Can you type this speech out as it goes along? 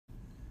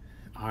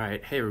All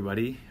right, hey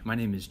everybody, my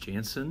name is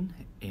Jansen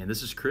and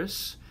this is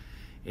Chris,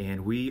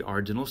 and we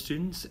are dental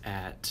students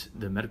at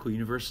the Medical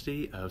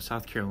University of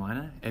South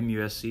Carolina,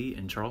 MUSC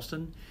in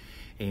Charleston,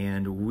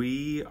 and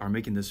we are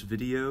making this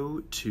video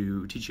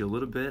to teach you a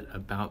little bit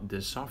about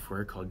this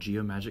software called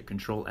Geomagic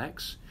Control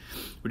X.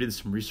 We did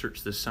some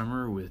research this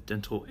summer with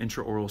dental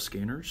intraoral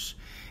scanners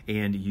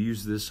and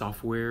use this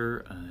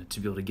software to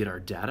be able to get our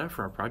data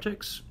for our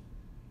projects.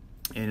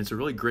 And it's a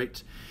really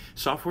great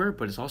software,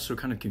 but it's also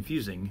kind of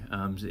confusing.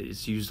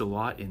 It's used a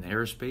lot in the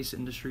aerospace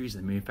industries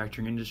and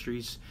manufacturing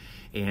industries,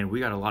 and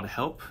we got a lot of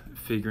help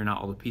figuring out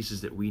all the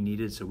pieces that we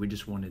needed, so we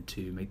just wanted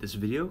to make this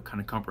video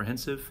kind of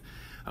comprehensive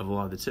of a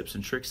lot of the tips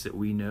and tricks that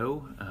we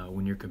know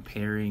when you're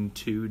comparing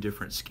two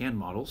different scan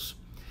models.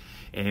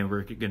 And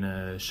we're going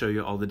to show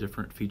you all the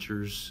different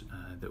features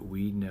that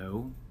we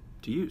know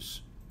to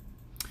use.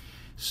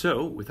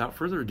 So without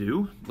further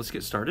ado, let's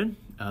get started.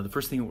 The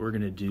first thing that we're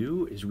going to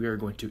do is we are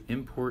going to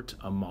import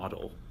a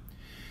model.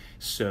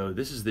 So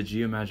this is the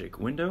Geomagic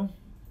window.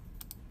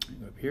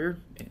 Go up here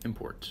and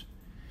import.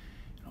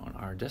 On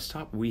our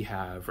desktop, we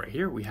have right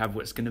here, we have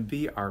what's going to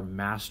be our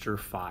master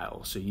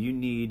file. So you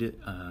need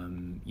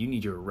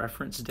your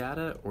reference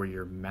data or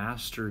your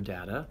master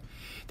data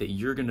that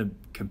you're going to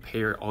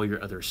compare all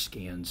your other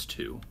scans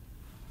to.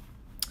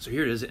 So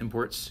here it is, it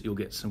imports. You'll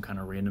get some kind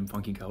of random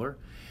funky color.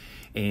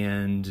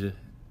 And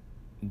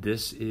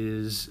this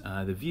is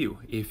the view.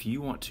 If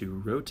you want to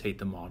rotate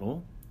the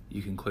model,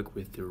 you can click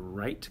with the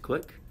right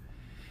click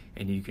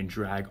and you can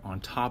drag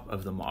on top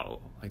of the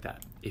model like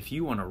that. If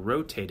you want to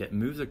rotate it,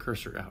 move the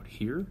cursor out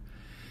here,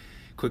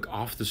 click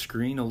off the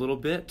screen a little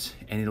bit,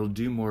 and it'll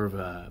do more of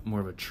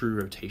a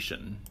true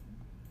rotation.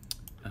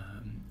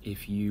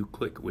 If you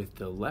click with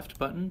the left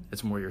button,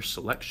 it's more your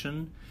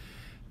selection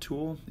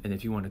tool. And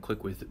if you want to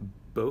click with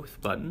both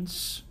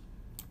buttons,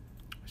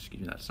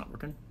 excuse me, that's not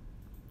working.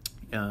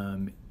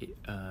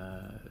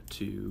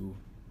 To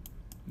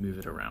move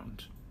it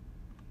around.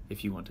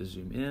 If you want to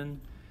zoom in,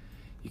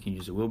 you can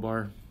use a wheel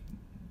bar,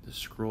 the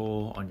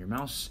scroll on your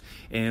mouse.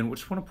 And we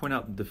just want to point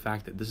out the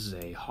fact that this is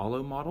a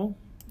hollow model,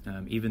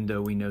 even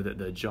though we know that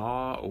the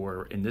jaw,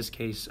 or in this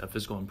case, a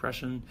physical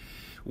impression,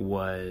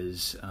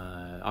 was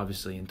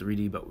obviously in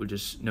 3D, but we'll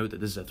just note that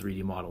this is a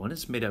 3D model, and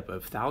it's made up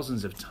of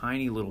thousands of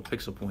tiny little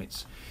pixel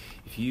points.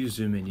 If you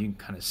zoom in, you can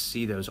kind of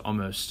see those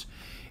almost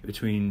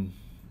between.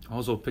 All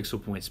those little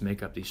pixel points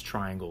make up these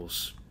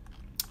triangles.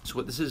 So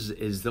what this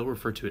is they'll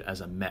refer to it as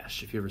a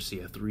mesh. If you ever see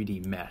a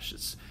 3D mesh,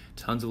 it's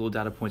tons of little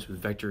data points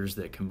with vectors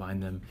that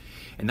combine them,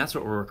 and that's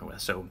what we're working with.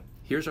 So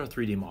here's our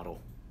 3D model.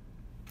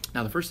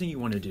 Now the first thing you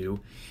want to do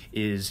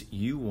is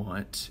you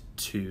want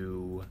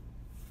to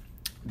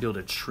be able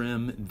to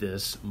trim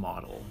this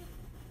model.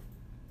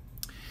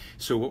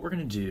 So what we're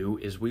going to do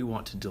is we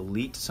want to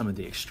delete some of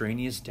the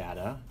extraneous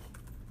data,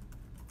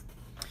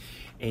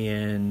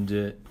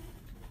 and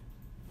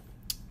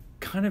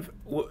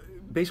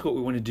basically what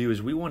we want to do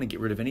is we want to get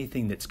rid of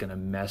anything that's going to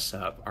mess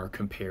up our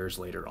compares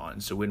later on.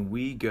 So when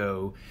we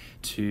go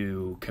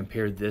to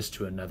compare this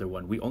to another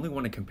one, we only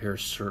want to compare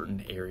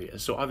certain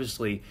areas. So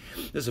obviously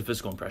this is a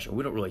physical impression.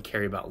 We don't really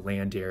care about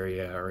land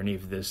area or any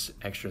of this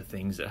extra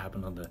things that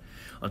happen on the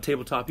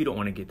tabletop. You don't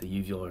want to get the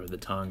uvula or the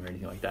tongue or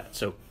anything like that.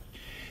 So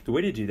the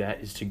way to do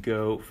that is to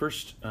go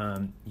first,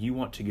 you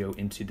want to go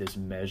into this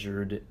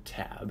measured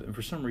tab. And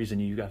for some reason,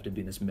 you have to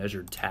be in this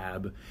measured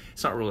tab.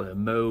 It's not really a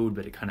mode,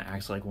 but it kind of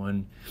acts like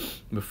one.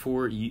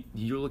 Before,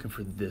 you're looking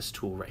for this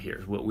tool right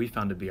here, what we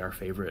found to be our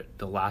favorite,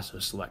 the lasso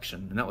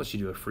selection. And that lets you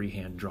do a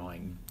freehand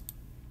drawing.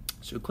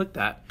 So click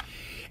that.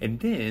 And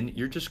then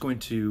you're just going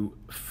to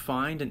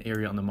find an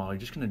area on the model.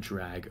 You're just going to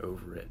drag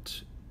over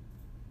it,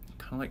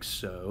 kind of like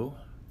so.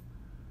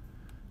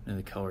 And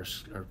the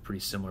colors are pretty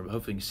similar, but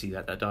hopefully you can see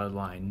that dotted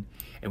line.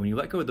 And when you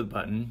let go of the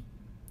button,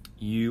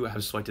 you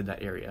have selected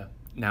that area.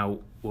 Now,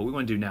 what we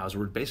want to do now is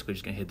we're basically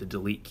just going to hit the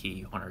delete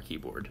key on our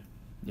keyboard.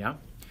 Yeah?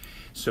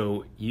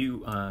 So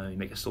you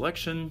make a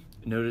selection.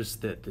 Notice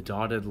that the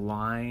dotted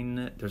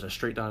line, there's a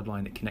straight dotted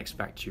line that connects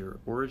back to your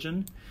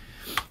origin.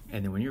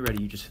 And then when you're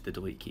ready, you just hit the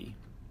delete key.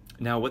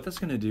 Now what that's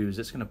going to do is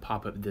it's going to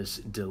pop up this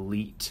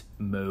delete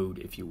mode,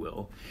 if you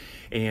will.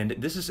 And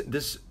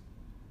this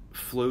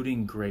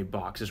floating gray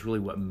box is really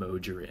what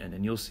mode you're in,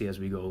 and you'll see as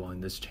we go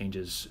along this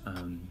changes,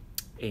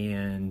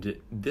 and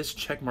this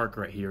check mark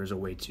right here is a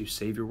way to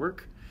save your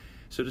work,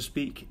 so to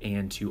speak,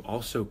 and to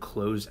also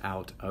close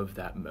out of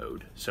that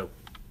mode. So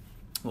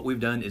what we've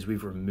done is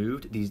we've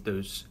removed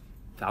those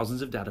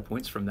thousands of data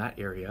points from that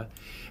area,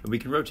 and we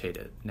can rotate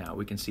it. Now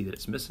we can see that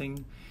it's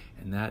missing,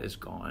 and that is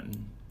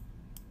gone.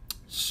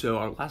 So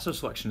our lasso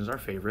selection is our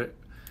favorite.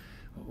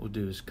 What we'll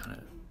do is kind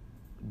of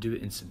do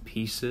it in some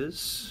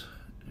pieces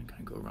and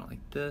kind of go around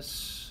like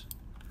this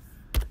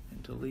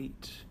and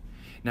delete.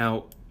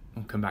 Now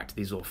we'll come back to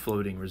these little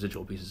floating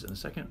residual pieces in a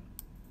second.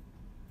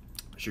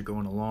 As you're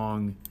going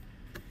along,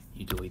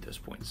 you delete those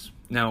points.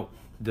 Now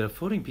the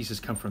floating pieces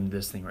come from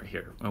this thing right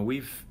here. Now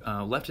we've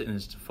left it in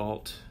its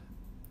default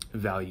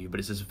value, but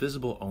it says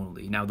visible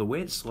only. Now the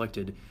way it's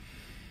selected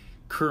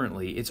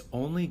currently, it's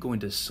only going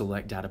to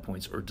select data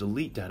points or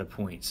delete data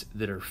points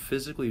that are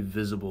physically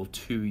visible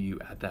to you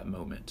at that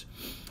moment.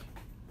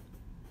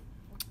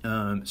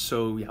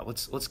 So yeah,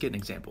 let's get an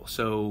example.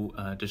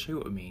 So to show you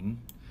what we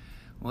mean,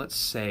 let's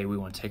say we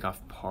want to take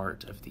off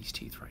part of these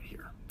teeth right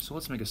here. So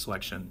let's make a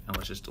selection and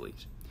let's just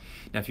delete.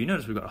 Now, if you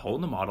notice, we've got a hole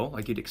in the model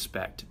like you'd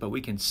expect, but we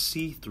can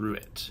see through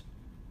it.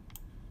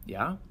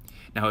 Yeah?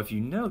 Now, if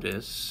you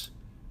notice,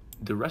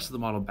 the rest of the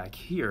model back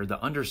here,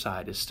 the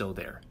underside is still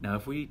there. Now,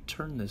 if we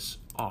turn this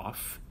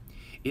off,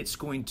 it's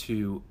going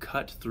to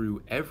cut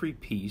through every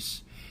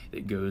piece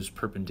that goes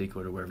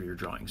perpendicular to wherever you're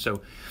drawing.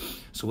 So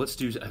let's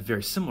do a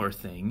very similar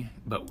thing,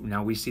 but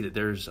now we see that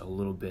there's a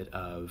little bit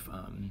of,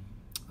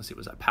 let's see,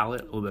 was that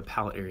palette? A little bit of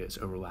palette area that's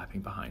overlapping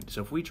behind.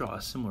 So if we draw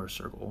a similar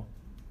circle,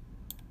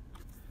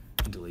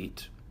 and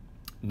delete,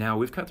 now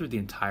we've cut through the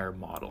entire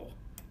model.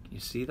 Can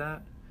you see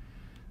that?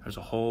 There's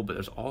a hole, but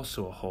there's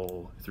also a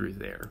hole through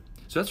there.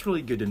 So that's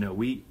really good to know.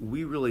 We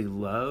really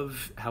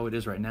love how it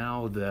is right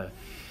now,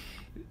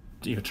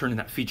 turning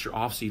that feature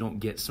off so you don't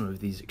get some of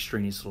these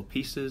extraneous little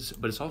pieces,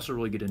 but it's also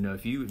really good to know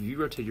if you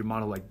rotate your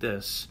model like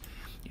this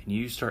and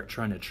you start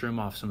trying to trim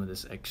off some of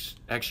this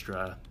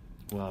extra,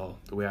 well,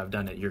 the way I've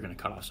done it, you're gonna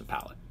cut off some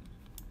palette.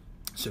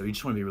 So you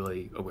just want to be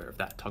really aware of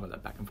that, toggle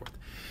that back and forth.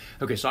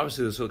 Okay, so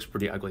obviously this looks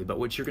pretty ugly, but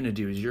what you're going to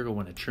do is you're going to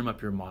want to trim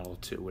up your model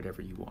to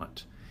whatever you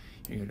want.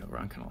 You're going to go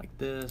around kind of like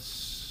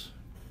this.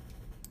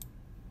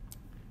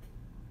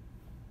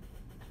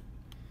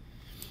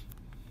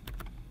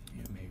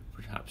 Maybe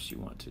perhaps you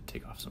want to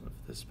take off some of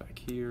this back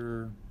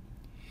here.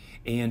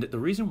 And the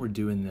reason we're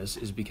doing this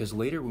is because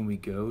later when we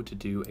go to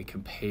do a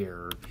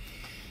compare,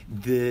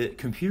 the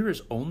computer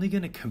is only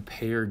going to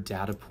compare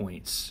data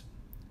points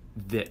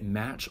that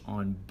match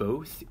on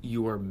both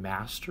your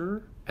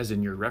master, as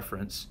in your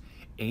reference,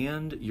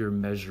 and your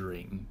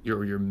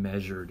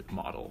measured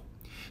model.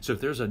 So if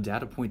there's a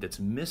data point that's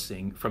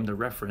missing from the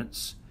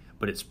reference,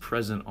 but it's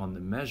present on the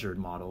measured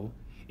model,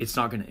 it's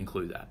not going to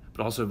include that.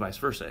 But also vice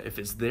versa. If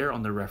it's there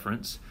on the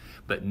reference,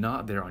 but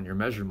not there on your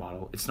measured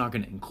model, it's not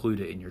going to include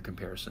it in your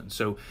comparison.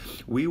 So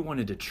we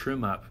wanted to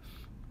trim up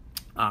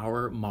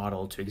our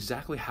model to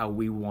exactly how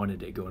we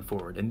wanted it going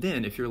forward. And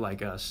then if you're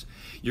like us,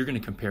 you're going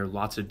to compare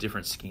lots of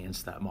different scans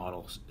to that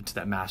model, to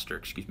that master,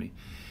 excuse me.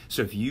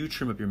 So if you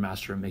trim up your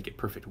master and make it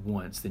perfect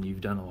once, then you've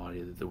done a lot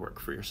of the work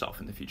for yourself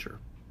in the future.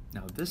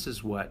 Now this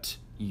is what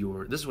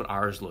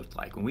ours looked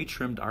like when we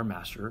trimmed our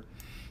master.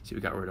 See,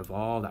 we got rid of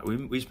all that.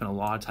 We spent a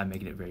lot of time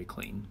making it very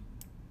clean.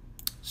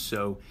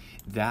 So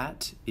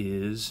that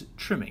is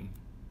trimming.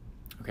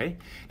 Okay,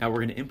 now we're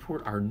going to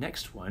import our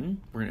next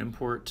one. We're going to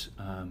import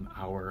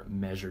our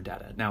measure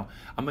data. Now,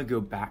 I'm going to go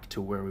back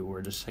to where we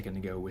were just a second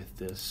ago with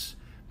this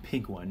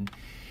pink one.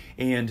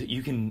 And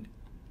you can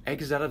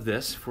exit out of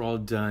this if we're all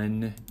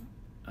done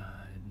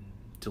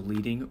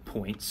deleting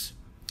points.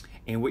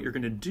 And what you're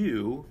going to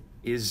do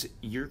is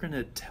you're going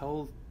to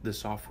tell the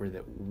software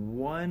that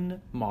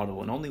one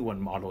model and only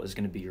one model is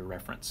going to be your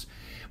reference.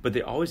 But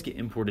they always get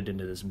imported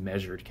into this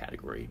measured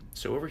category.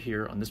 So over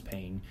here on this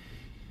pane,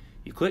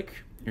 you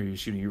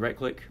right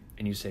click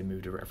and you say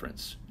move to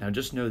reference. Now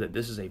just know that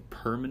this is a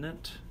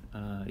permanent,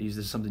 this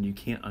is something you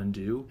can't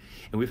undo,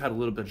 and we've had a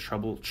little bit of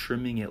trouble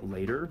trimming it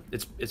later.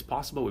 It's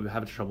possible we would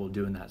have trouble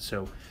doing that.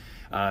 So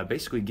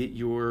basically get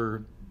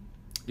your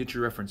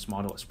reference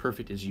model as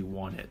perfect as you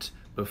want it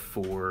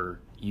before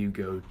you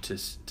go to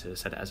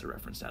set it as a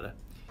reference data.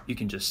 You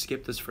can just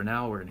skip this for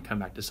now. We're going to come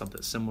back to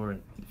something similar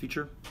in the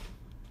future.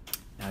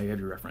 Now you have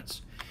your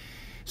reference.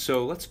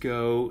 So let's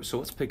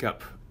pick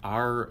up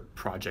our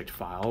project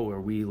file where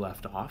we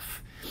left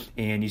off,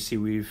 and you see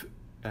we've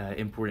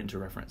imported into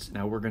reference.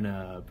 Now we're going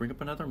to bring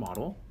up another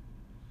model.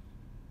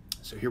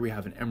 So here we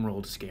have an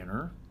emerald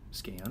scan,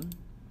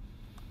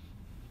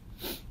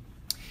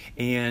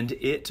 and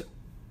it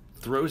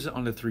throws it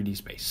onto 3D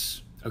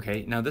space.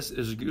 Okay, now this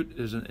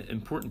is an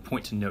important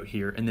point to note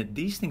here, and that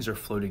these things are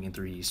floating in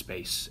 3D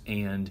space.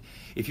 And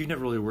if you've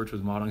never really worked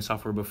with modeling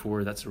software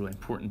before, that's a really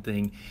important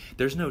thing.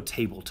 There's no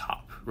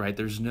tabletop, right?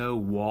 There's no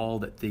wall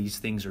that these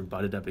things are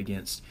butted up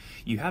against.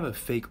 You have a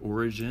fake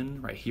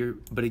origin right here,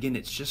 but again,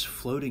 it's just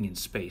floating in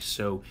space.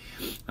 So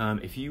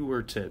if you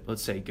were to,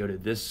 let's say, go to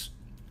this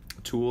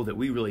tool that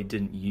we really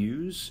didn't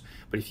use,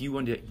 but if you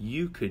wanted,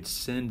 you could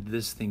send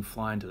this thing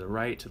flying to the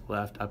right, to the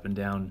left, up and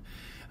down,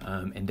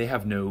 and they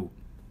have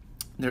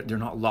they're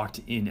not locked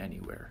in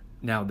anywhere.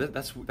 Now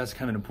that's kind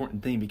of an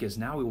important thing, because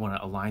now we want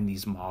to align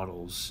these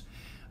models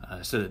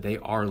so that they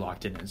are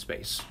locked in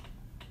space.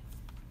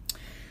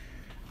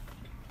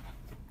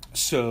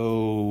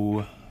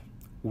 So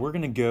we're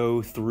going to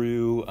go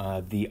through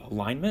the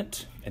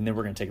alignment, and then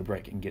we're going to take a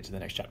break and get to the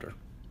next chapter.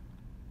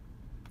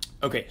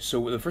 Okay,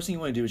 so the first thing you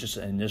want to do is just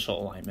an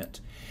initial alignment.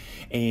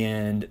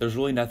 And there's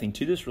really nothing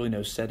to this, really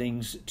no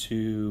settings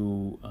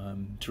to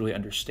really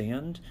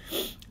understand.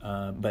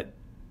 But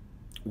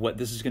what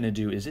this is going to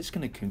do is it's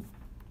going to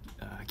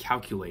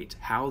calculate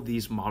how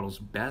these models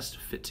best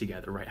fit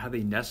together, right? How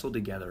they nestle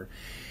together.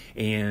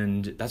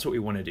 And that's what we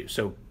want to do.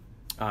 So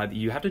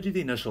you have to do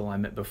the initial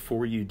alignment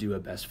before you do a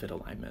best fit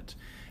alignment.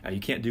 You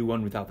can't do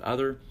one without the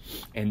other,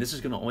 and this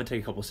is going to only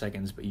take a couple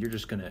seconds, but you're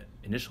just going to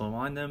initial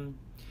align them,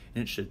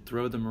 and it should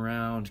throw them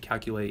around,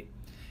 calculate,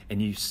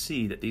 and you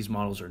see that these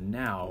models are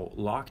now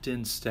locked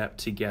in step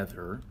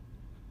together,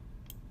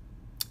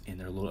 and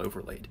they're a little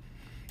overlaid.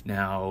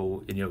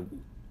 Now,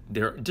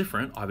 they're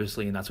different,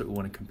 obviously, and that's what we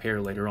want to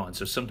compare later on.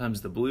 So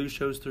sometimes the blue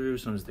shows through,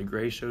 sometimes the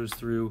gray shows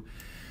through,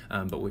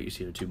 but what you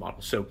see are two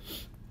models. So,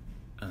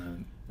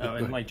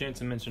 and like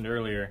Jansen mentioned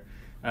earlier,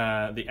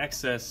 the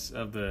excess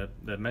of the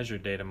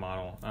measured data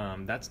model,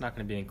 that's not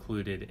going to be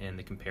included in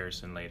the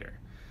comparison later.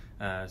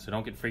 So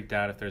don't get freaked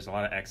out if there's a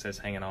lot of excess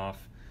hanging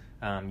off.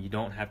 You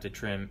don't have to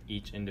trim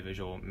each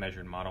individual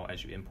measured model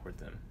as you import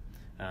them.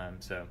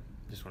 So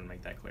just want to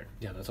make that clear.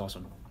 Yeah, that's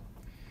awesome.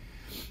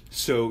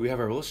 So we have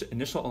our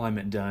initial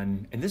alignment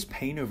done, and this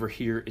pane over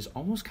here is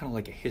almost kind of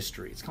like a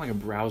history. It's kind of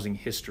like a browsing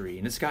history,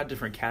 and it's got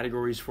different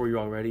categories for you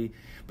already,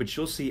 but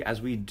you'll see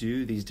as we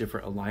do these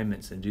different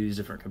alignments and do these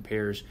different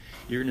compares,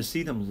 you're going to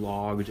see them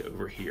logged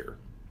over here.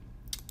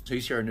 So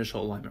you see our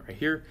initial alignment right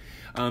here.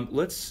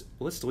 Let's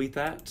delete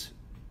that.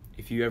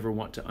 If you ever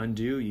want to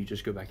undo, you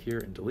just go back here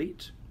and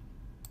delete.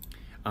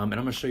 And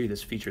I'm going to show you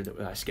this feature that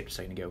I skipped a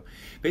second ago.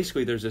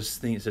 Basically, there's this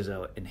thing that says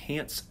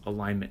enhance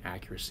alignment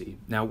accuracy.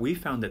 Now, we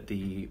found that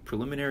the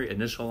preliminary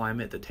initial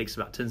alignment that takes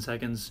about 10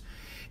 seconds,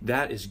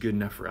 that is good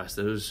enough for us.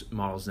 Those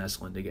models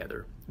nestle in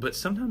together. But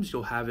sometimes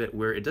you'll have it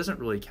where it doesn't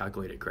really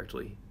calculate it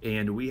correctly.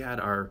 And we had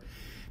our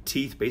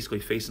teeth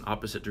basically face in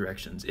opposite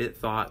directions. It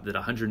thought that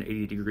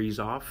 180 degrees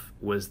off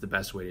was the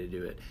best way to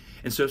do it.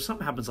 And so if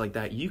something happens like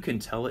that, you can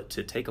tell it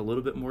to take a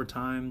little bit more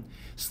time,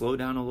 slow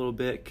down a little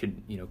bit,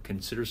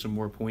 consider some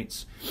more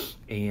points,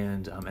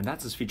 and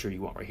that's this feature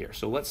you want right here.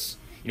 So let's,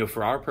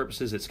 for our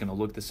purposes, it's going to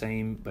look the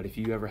same, but if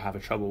you ever have a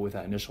trouble with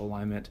that initial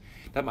alignment,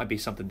 that might be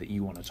something that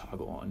you want to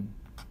toggle on.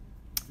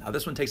 Now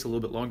this one takes a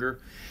little bit longer,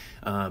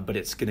 but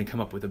it's going to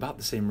come up with about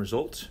the same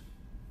result.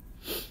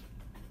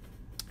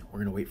 We're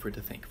going to wait for it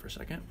to think for a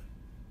second.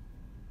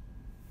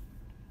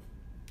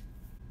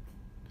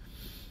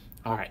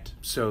 All right,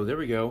 so there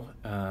we go.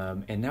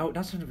 And now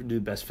it's time to do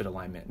best fit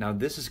alignment. Now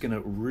this is going to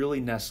really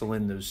nestle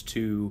in those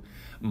two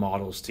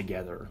models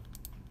together.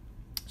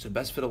 So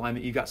best fit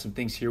alignment, you got some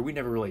things here. We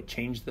never really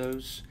changed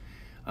those,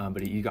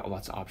 but you got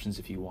lots of options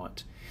if you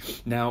want.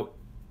 Now,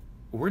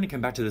 we're going to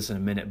come back to this in a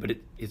minute, but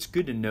it's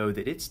good to know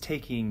that it's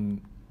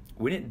taking,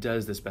 when it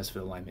does this best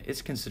fit alignment,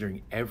 it's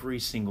considering every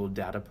single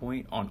data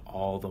point on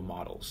all the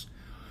models.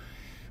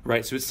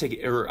 Right, so it's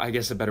taking, or I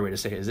guess a better way to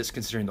say it is it's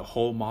considering the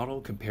whole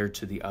model compared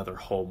to the other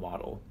whole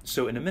model.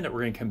 So in a minute,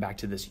 we're going to come back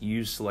to this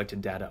use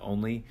selected data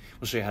only.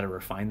 We'll show you how to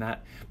refine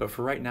that. But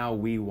for right now,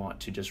 we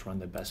want to just run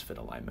the best fit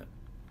alignment.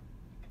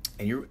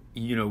 And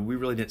we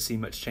really didn't see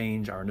much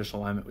change. Our initial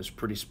alignment was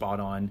pretty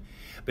spot on.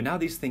 But now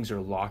these things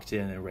are locked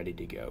in and ready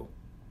to go.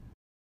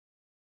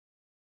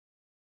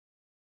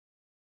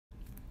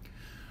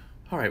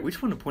 All right, we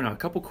just want to point out a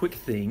couple quick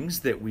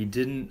things that we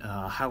didn't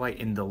highlight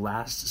in the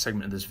last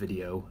segment of this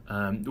video.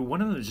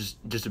 One of them is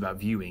just about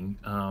viewing,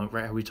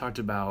 right? How we talked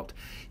about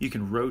you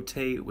can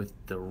rotate with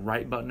the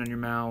right button on your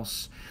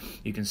mouse,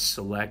 you can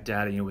select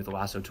data with the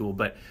lasso tool,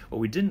 but what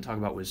we didn't talk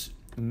about was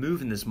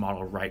moving this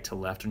model right to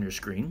left on your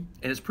screen.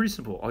 And it's pretty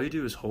simple. All you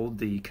do is hold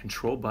the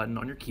control button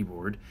on your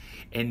keyboard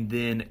and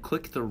then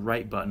click the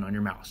right button on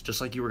your mouse,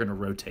 just like you were going to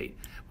rotate.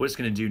 What it's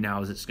going to do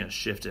now is it's going to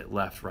shift it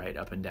left, right,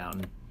 up, and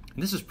down.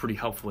 And this is pretty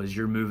helpful as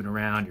you're moving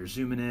around, you're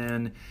zooming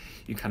in,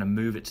 you kind of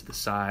move it to the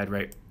side,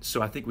 right?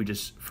 So I think we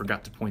just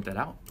forgot to point that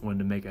out. I wanted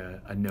to make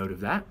a note of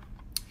that.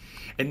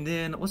 And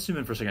then let's zoom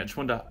in for a second. I just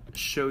wanted to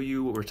show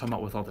you what we're talking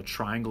about with all the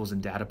triangles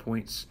and data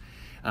points.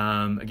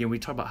 Again, we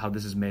talk about how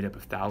this is made up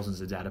of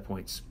thousands of data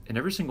points, and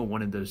every single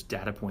one of those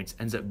data points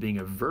ends up being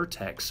a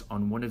vertex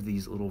on one of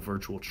these little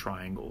virtual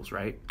triangles,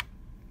 right?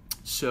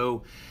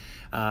 So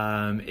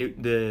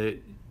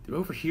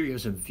over here you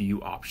have some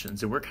view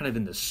options, and we're kind of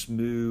in the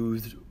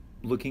smooth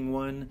looking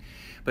one,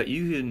 but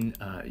you can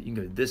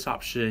go to this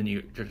option,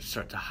 you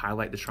start to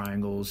highlight the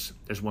triangles.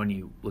 There's one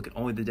you look at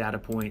only the data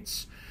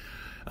points,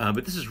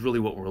 but this is really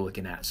what we're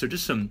looking at. So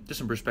just some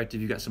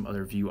perspective. You got some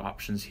other view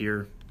options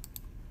here,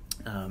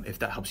 if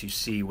that helps you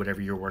see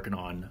whatever you're working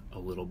on a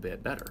little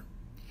bit better.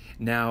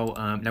 Now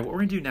what we're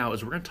going to do now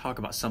is we're going to talk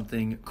about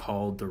something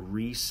called the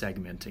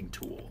resegmenting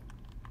tool.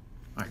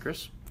 All right,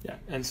 Chris. Yeah,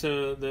 and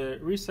so the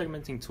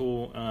resegmenting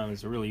tool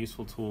is a really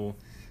useful tool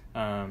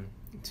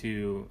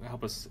to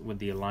help us with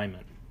the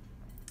alignment.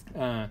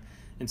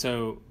 And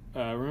so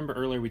remember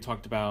earlier we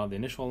talked about the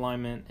initial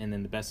alignment and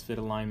then the best fit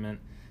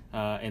alignment.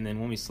 And then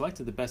when we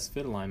selected the best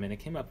fit alignment, it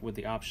came up with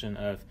the option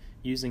of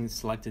using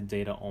selected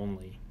data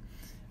only.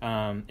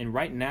 And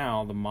right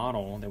now, the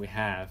model that we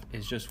have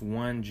is just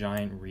one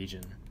giant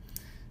region.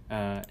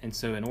 And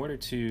so in order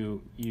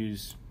to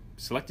use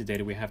selected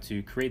data, we have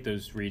to create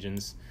those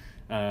regions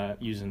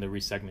using the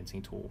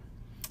resegmenting tool.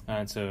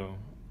 And so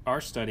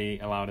our study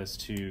allowed us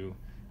to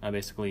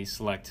basically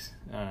select,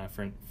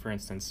 for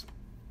instance,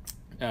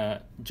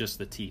 just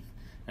the teeth.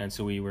 And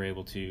so we were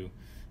able to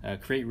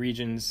create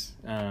regions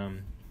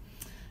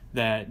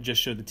that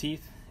just showed the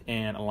teeth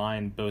and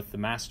align both the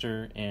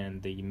master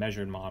and the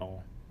measured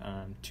model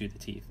to the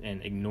teeth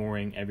and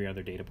ignoring every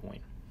other data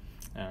point.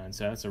 And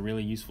so that's a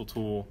really useful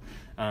tool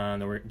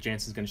that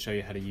Jansen's going to show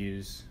you how to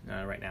use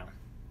right now.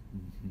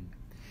 Mm-hmm.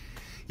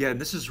 Yeah, and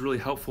this is really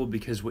helpful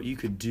because what you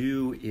could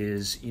do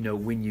is,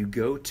 when you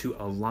go to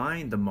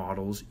align the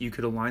models, you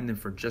could align them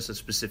for just a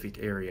specific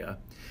area.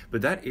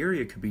 But that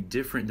area could be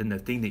different than the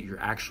thing that you're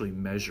actually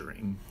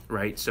measuring,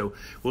 right? So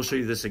we'll show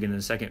you this again in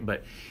a second,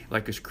 but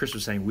like as Chris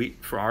was saying,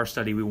 for our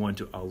study, we wanted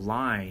to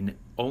align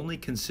only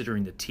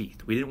considering the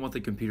teeth. We didn't want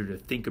the computer to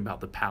think about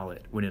the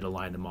palate when it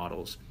aligned the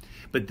models.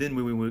 But then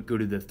when we would go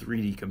to the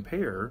 3D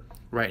compare,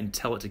 right, and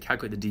tell it to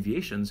calculate the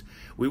deviations,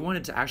 we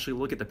wanted to actually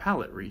look at the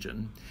palate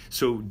region.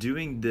 So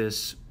doing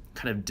this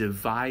kind of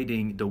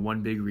dividing the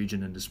one big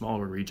region into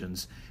smaller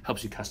regions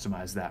helps you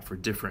customize that for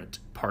different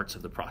parts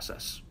of the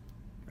process.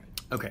 Right.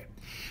 Okay,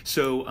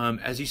 so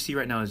as you see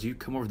right now, as you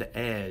come over the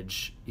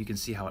edge, you can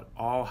see how it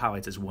all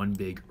highlights as one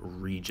big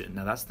region.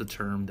 Now that's the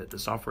term that the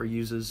software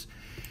uses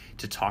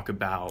to talk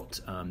about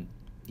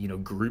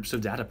groups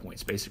of data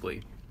points,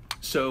 basically.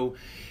 So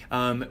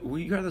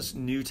we got this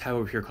new tab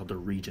over here called the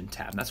region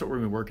tab. That's what we're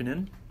going to be working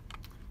in.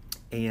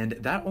 And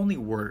that only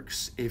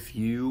works if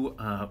you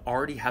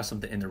already have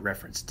something in the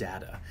reference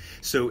data.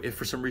 So if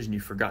for some reason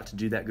you forgot to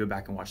do that, go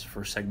back and watch the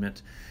first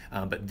segment.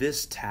 But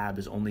this tab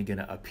is only going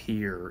to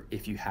appear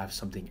if you have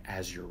something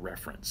as your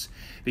reference,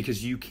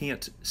 because you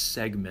can't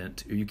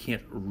segment or you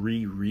can't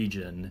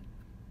re-region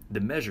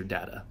the measured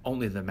data,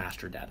 only the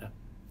master data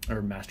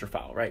or master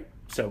file, right?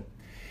 So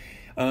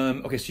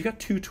okay, so you got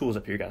two tools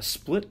up here. You got a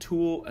split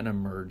tool and a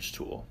merge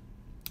tool.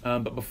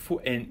 But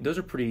those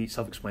are pretty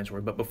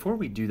self-explanatory, but before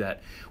we do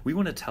that, we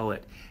want to tell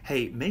it,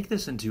 hey, make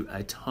this into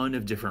a ton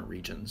of different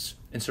regions.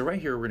 And so right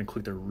here, we're going to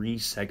click the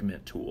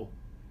resegment tool.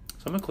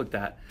 So I'm going to click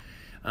that.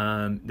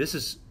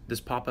 This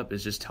pop-up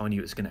is just telling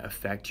you it's going to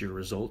affect your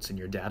results and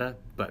your data,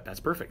 but that's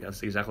perfect.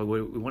 That's exactly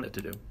what we want it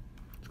to do.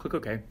 Just click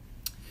OK.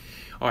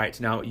 All right,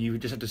 now you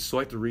just have to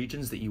select the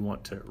regions that you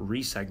want to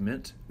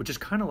resegment, which is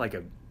kind of like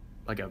a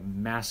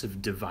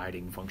massive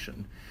dividing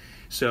function.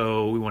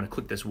 So we want to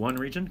click this one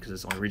region because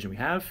it's the only region we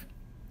have.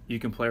 You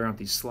can play around with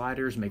these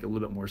sliders, make it a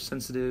little bit more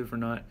sensitive or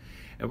not.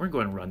 And we're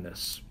going to run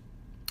this.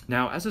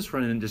 Now, as it's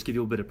running, just give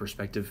you a little bit of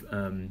perspective,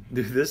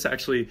 this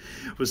actually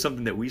was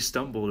something that we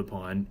stumbled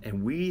upon,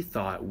 and we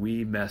thought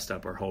we messed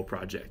up our whole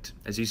project.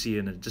 As you see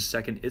in just a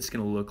second, it's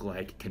going to look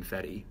like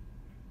confetti.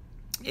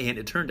 And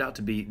it turned out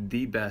to be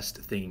the best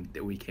thing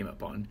that we came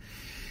up on.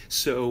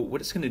 So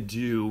what it's going to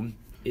do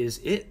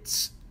is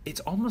it's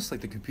almost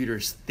like the computer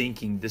is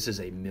thinking this is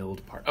a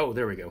milled part. Oh,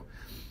 there we go.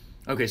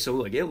 Okay, so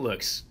look, it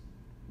looks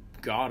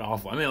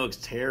god-awful. I mean, it looks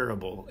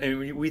terrible.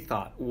 And we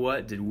thought,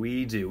 what did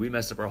we do? We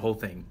messed up our whole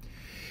thing.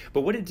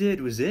 But what it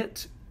did was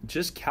it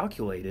just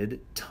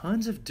calculated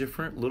tons of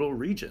different little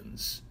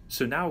regions.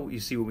 So now you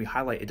see when we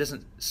highlight, it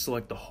doesn't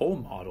select the whole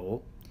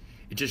model.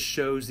 It just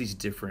shows these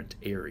different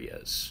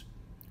areas.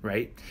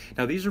 Right?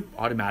 Now these are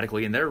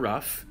automatically, and they're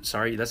rough.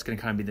 Sorry, that's going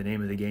to kind of be the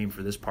name of the game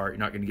for this part. You're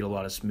not going to get a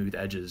lot of smooth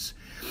edges.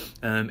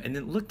 And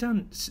then look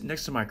down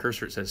next to my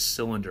cursor, it says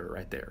cylinder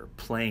right there,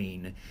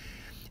 plane.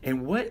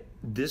 And what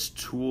this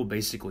tool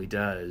basically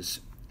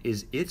does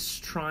is it's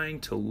trying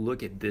to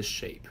look at this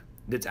shape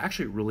that's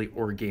actually really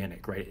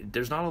organic, right?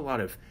 There's not a lot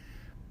of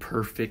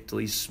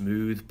perfectly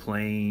smooth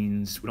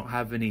planes. We don't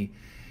have any,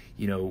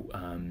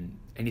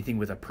 anything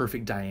with a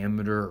perfect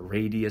diameter or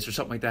radius or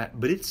something like that,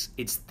 but it's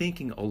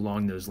thinking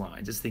along those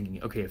lines. It's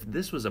thinking, okay, if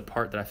this was a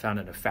part that I found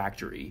in a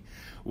factory,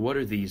 what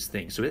are these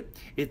things? So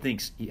it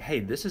thinks, hey,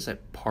 this is a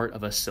part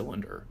of a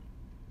cylinder.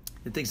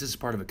 It thinks this is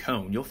part of a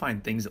cone. You'll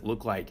find things that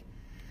look like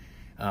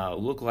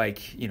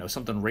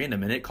something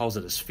random, and it calls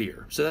it a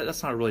sphere. So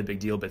that's not a really big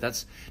deal, but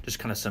that's just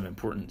kind of some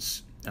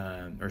importance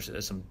or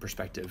some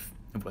perspective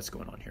of what's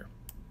going on here.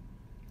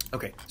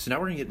 Okay, so now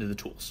we're going to get into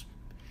the tools.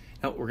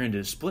 Now we're going to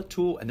do the split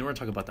tool, and then we're going to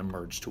talk about the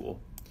merge tool.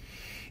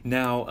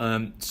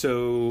 Now,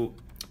 so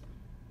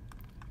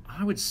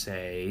I would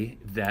say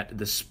that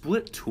the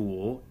split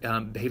tool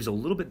behaves a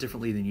little bit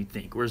differently than you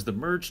think, whereas the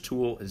merge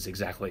tool is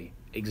exactly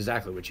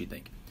what you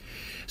think.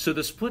 So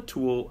the split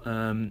tool,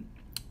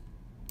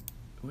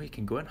 we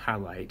can go ahead and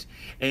highlight,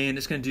 and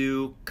it's going to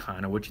do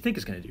kind of what you think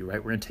it's going to do,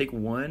 right? We're going to take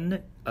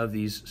one of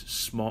these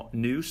small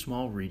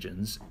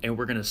regions, and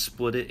we're going to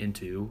split it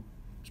into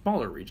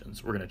smaller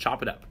regions. We're going to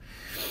chop it up.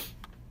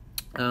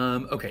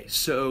 Okay,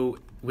 so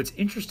what's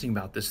interesting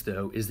about this,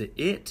 though, is that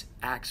it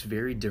acts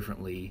very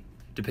differently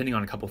depending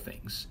on a couple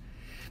things.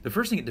 The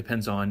first thing it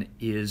depends on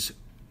is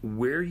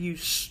where you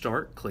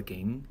start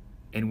clicking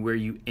and where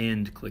you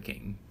end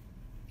clicking.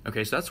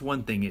 Okay, so that's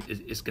one thing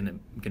it's going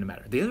to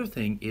matter. The other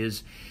thing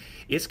is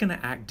it's going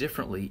to act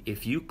differently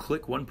if you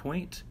click one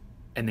point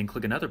and then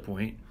click another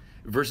point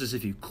versus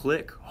if you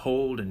click,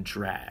 hold, and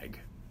drag.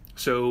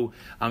 So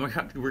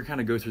we're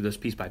kind of go through this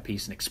piece by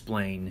piece and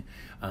explain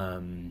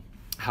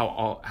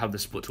how the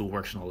split tool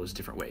works in all those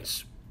different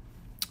ways.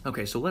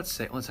 Okay, so let's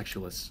go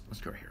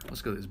here.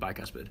 Let's go to this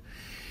bicuspid.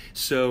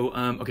 So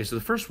so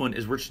the first one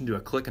is we're just gonna do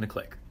a click and a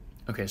click.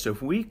 Okay, so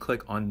if we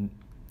click on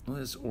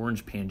this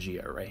orange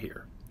Pangea right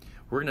here,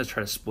 we're going to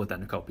try to split that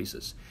into a couple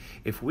pieces.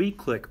 If we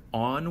click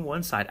on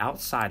one side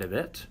outside of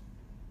it,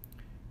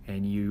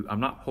 and I'm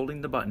not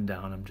holding the button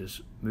down, I'm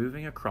just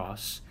moving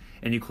across,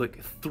 and you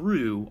click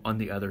through on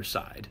the other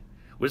side,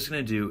 what it's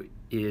going to do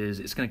is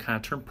it's going to kind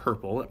of turn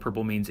purple. That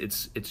purple means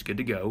it's good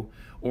to go.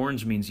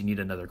 Orange means you need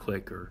another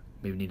click or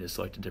maybe need to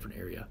select a different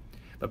area.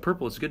 But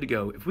purple is good to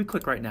go. If we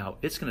click right now,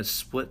 it's going to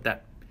split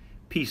that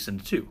piece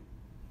into two,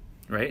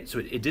 right? So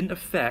it didn't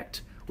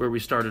affect where we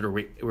started or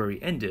where we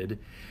ended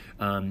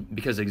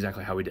because of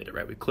exactly how we did it,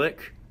 right? We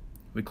click,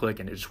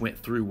 and it just went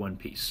through one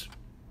piece.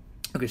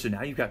 Okay, so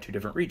now you've got two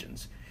different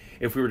regions.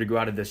 If we were to go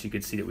out of this, you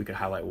could see that we could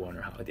highlight one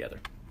or highlight the other.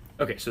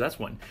 Okay, so that's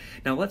one.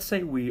 Now let's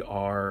say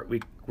we're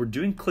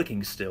doing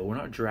clicking still. We're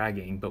not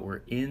dragging, but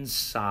we're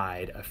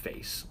inside a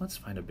face. Let's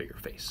find a bigger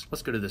face.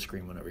 Let's go to this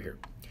green one over here.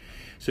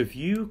 So if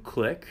you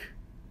click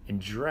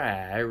and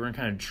drag, we're gonna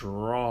kind of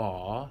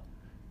draw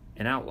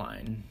an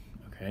outline,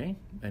 okay?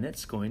 And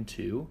it's going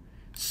to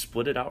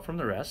split it out from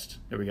the rest.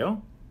 There we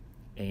go.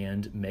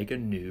 And make a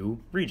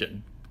new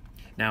region.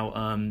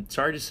 Now,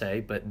 sorry to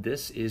say, but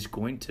this is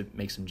going to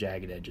make some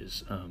jagged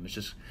edges. It's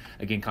just,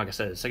 again, like I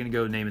said a second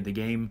ago, name of the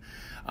game,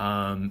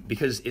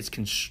 because it's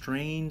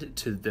constrained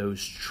to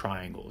those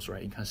triangles,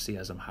 right? You can kind of see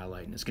as I'm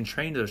highlighting. It's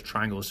constrained to those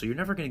triangles, so you're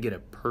never going to get a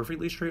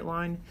perfectly straight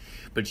line,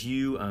 but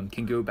you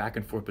can go back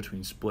and forth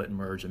between split and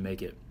merge and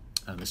make it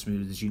as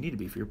smooth as you need to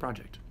be for your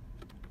project.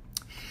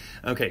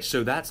 Okay,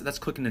 so that's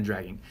clicking and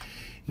dragging.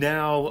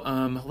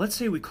 Now, let's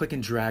say we click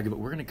and drag, but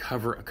we're going to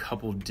cover a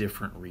couple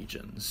different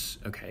regions,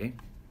 okay?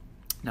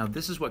 Now,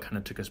 this is what kind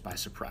of took us by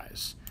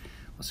surprise.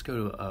 Let's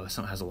go to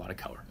something that has a lot of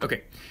color.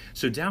 Okay,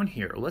 so down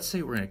here, let's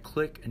say we're going to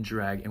click and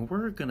drag, and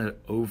we're going to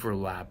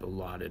overlap a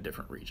lot of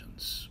different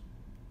regions.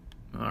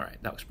 All right,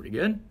 that looks pretty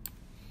good.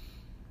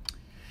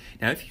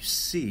 Now, if you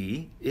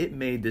see, it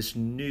made this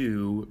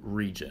new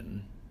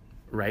region,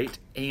 right?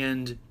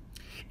 And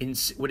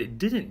what it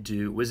didn't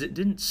do was it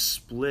didn't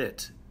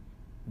split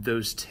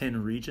those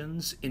 10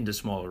 regions into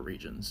smaller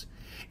regions.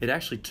 It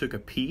actually took a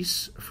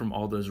piece from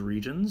all those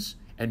regions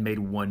and made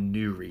one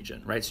new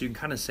region, right? So you can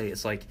kind of say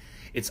it's like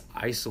it's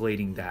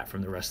isolating that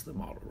from the rest of the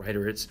model, right?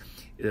 Or it's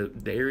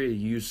the area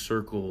you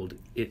circled,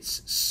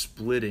 it's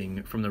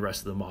splitting from the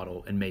rest of the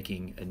model and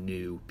making a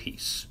new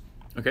piece,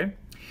 okay?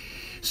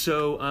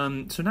 So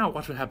now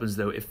watch what happens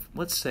though. If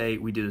let's say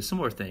we did a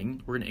similar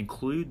thing, we're gonna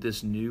include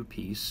this new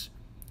piece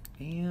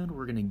and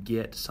we're gonna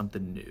get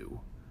something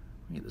new.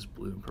 We get this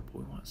blue and purple,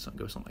 we want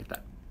something like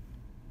that.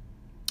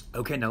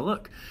 Okay, now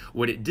look,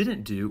 what it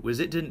didn't do was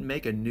it didn't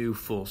make a new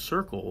full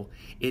circle.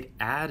 It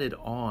added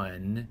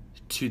on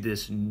to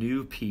this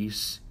new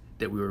piece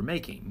that we were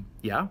making,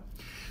 yeah?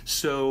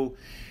 So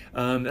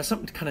that's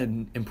something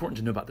kind of important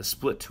to know about the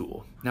split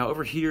tool. Now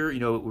over here, you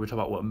know, we're talking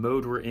about what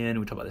mode we're in.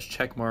 We talk about this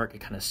check mark.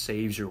 It kind of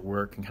saves your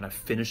work and kind of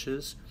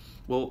finishes.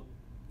 Well,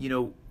 you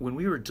know, when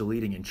we were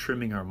deleting and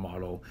trimming our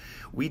model,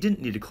 we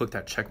didn't need to click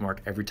that check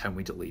mark every time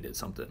we deleted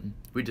something.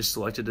 We just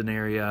selected an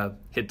area,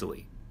 hit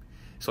delete.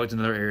 Select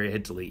another area,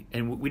 hit delete.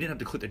 And we didn't have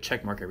to click the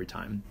check mark every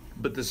time.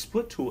 But the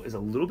split tool is a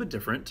little bit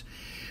different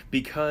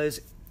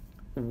because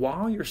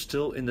while you're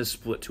still in the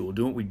split tool,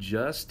 doing what we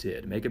just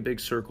did, make a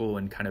big circle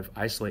and kind of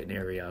isolate an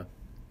area,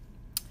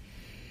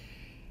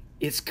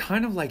 it's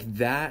kind of like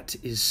that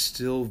is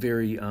still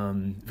very,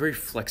 very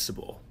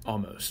flexible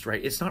almost,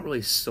 right? It's not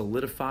really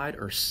solidified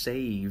or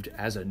saved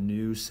as a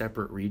new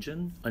separate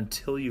region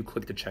until you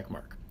click the check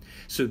mark.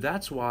 So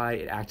that's why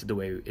it acted the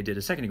way it did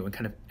a second ago and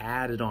kind of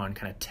added on,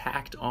 kind of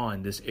tacked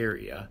on this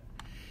area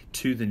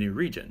to the new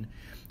region.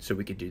 So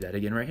we could do that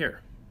again right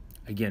here.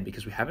 Again,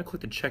 because we haven't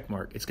clicked the check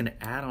mark, it's going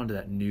to add on to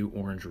that new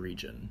orange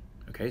region.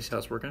 Okay, see how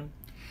it's working?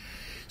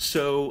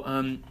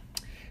 So,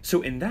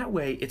 so in that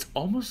way, it's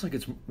almost like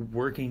it's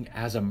working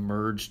as a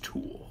merge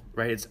tool,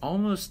 right? It's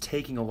almost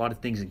taking a lot of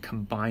things and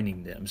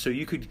combining them. So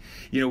you could,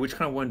 you know, we just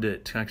kind of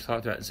wanted to kind of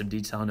talk about in some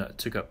detail. I know it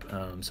took up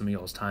some of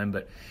y'all's time,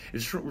 but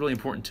it's really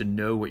important to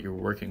know what you're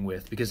working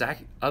with because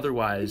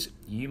otherwise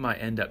you might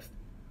end up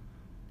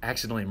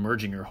accidentally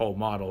merging your whole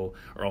model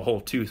or a whole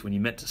tooth when you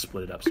meant to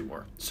split it up some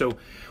more. So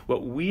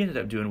what we ended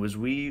up doing was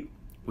we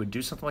would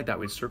do something like that.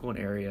 We'd circle an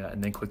area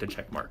and then click the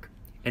check mark.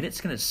 And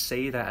it's going to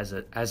save that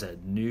as a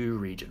new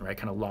region, right?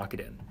 Kind of lock it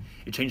in.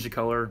 You change the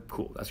color,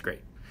 cool, that's great.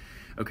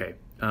 Okay,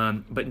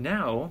 but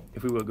now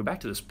if we will go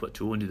back to the split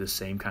tool and do the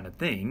same kind of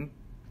thing,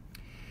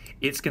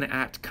 it's going to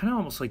act kind of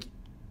almost like,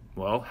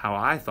 well, how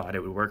I thought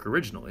it would work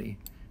originally.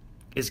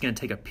 It's going to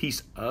take a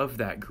piece of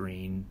that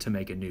green to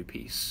make a new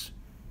piece,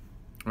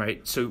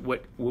 right? So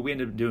what we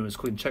ended up doing was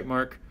clicking check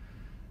mark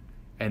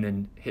and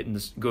then hitting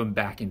this, going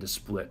back into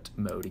split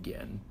mode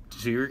again.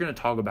 So you're going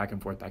to toggle back and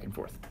forth, back and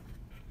forth.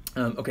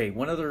 Okay,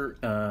 one other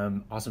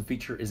awesome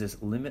feature is this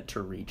limit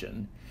to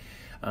region.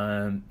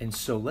 And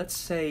so let's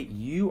say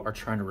you are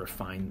trying to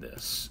refine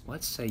this.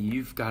 Let's say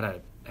you've got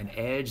an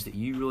edge that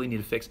you really need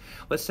to fix.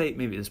 Let's say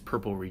maybe this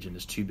purple region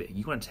is too big.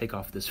 You want to take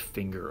off this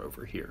finger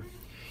over here.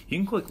 You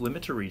can click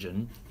limit to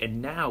region,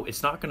 and now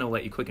it's not going to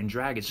let you click and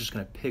drag. It's just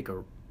going to pick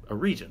a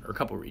region or a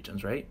couple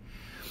regions, right?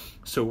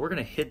 So we're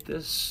going to hit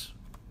this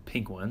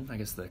pink one, I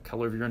guess the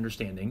color of your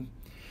understanding.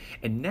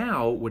 And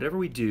now, whatever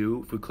we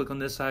do, if we click on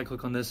this side,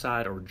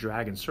 or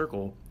drag and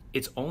circle,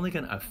 it's only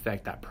going to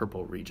affect that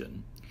purple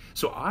region.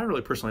 So I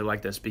really personally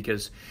like this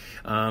because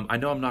I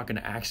know I'm not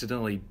going to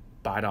accidentally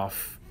bite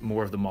off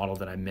more of the model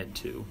than I meant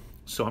to.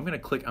 So I'm going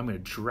to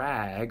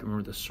drag,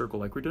 remember the circle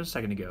like we were doing a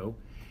second ago.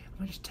 I'm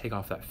going to just take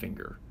off that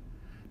finger.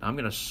 Now I'm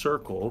going to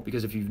circle,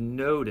 because if you've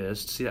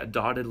noticed, see that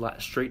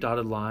straight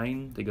dotted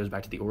line that goes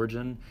back to the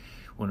origin?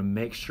 We want to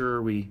make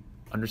sure we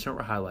understand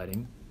what we're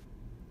highlighting.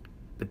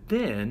 But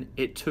then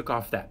it took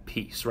off that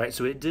piece, right?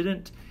 So it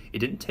didn't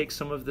take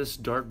some of this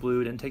dark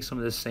blue, it didn't take some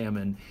of this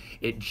salmon.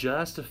 It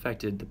just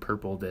affected the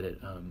purple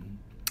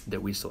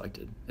that we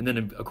selected. And then,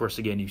 of course,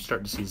 again, you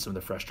start to see some of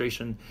the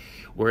frustration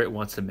where it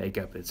wants to make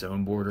up its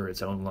own border,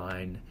 its own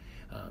line.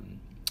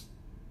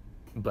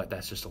 But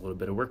that's just a little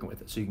bit of working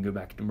with it. So you can go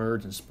back to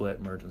merge and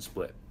split, merge and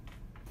split.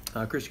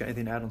 Chris, you got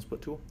anything to add on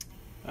split tool?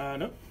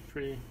 Nope,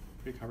 pretty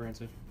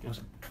comprehensive. Good.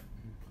 Awesome.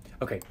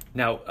 Okay,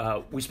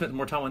 now we spent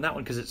more time on that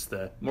one because it's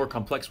the more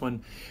complex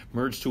one.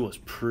 Merge tool is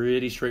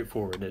pretty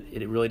straightforward.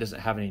 It really doesn't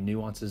have any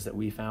nuances that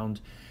we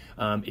found.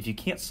 If you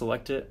can't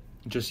select it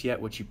just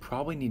yet, what you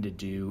probably need to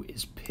do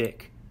is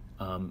pick,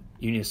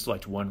 you need to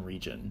select one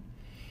region.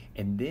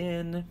 And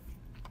then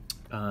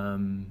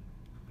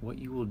what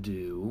you will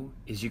do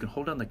is you can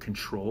hold down the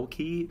control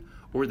key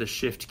or the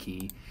shift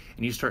key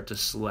and you start to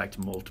select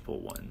multiple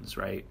ones,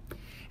 right?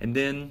 And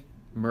then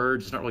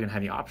merge is not really gonna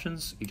have any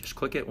options. You just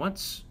click it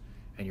once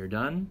and you're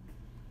done,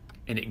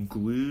 and it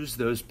glues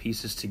those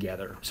pieces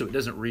together. So it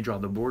doesn't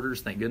redraw the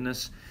borders, thank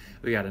goodness.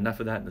 We got enough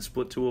of that in the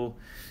split tool,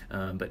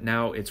 but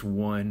now it's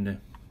one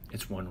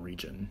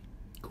region.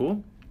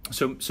 Cool?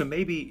 So maybe,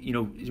 maybe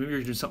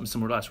you're doing something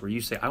similar to us where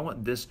you say, I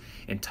want this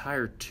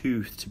entire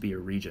tooth to be a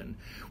region.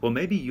 Well,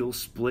 maybe you'll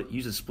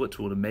use a split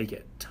tool to make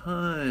it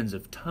tons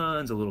of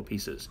little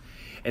pieces.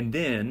 And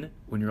then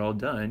when you're all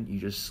done, you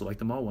just select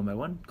them all one by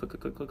one, click,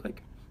 click, click, click,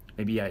 click.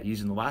 Maybe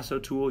using the lasso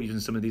tool,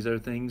 using some of these other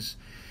things.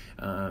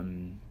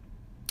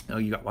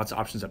 You got lots of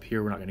options up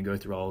here. We're not going to go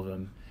through all of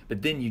them,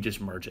 but then you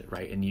just merge it,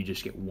 right? And you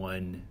just get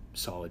one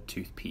solid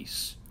tooth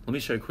piece. Let me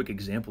show you a quick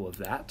example of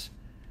that.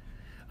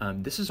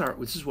 This is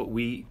what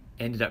we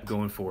ended up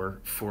going for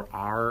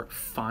our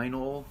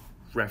final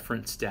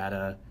reference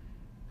data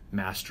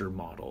master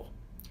model.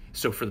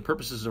 So for the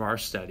purposes of our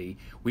study,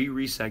 we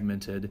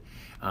resegmented,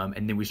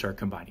 and then we started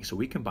combining. So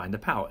we combined the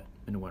palate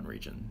into one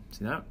region.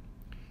 See that?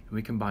 And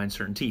we combined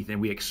certain teeth,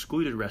 and we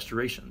excluded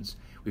restorations.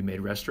 We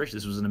made restoration.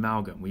 This was an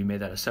amalgam. We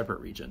made that a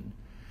separate region.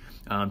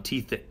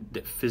 Teeth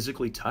that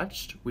physically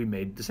touched, we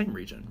made the same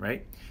region,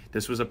 right?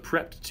 This was a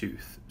prepped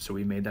tooth, so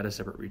we made that a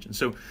separate region.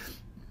 So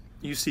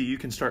you see, you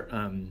can start,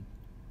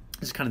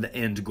 this is kind of the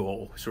end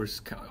goal. So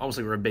it's kind of, almost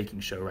like we're a baking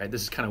show, right?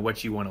 This is kind of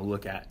what you want to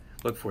look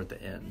for at the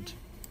end.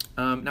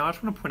 Now I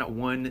just want to point out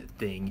one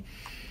thing,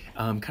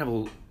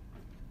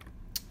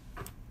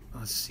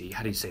 let's see,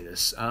 how do you say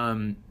this?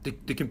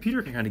 The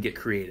computer can kind of get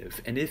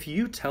creative. And if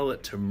you tell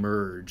it to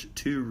merge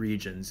two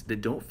regions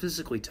that don't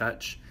physically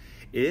touch,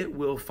 it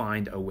will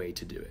find a way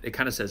to do it. It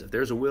kind of says, if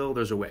there's a will,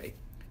 there's a way.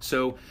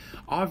 So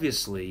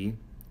obviously,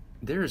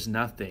 there is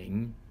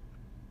nothing.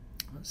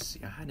 Let's see,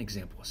 I had an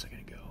example a second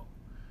ago.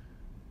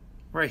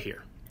 Right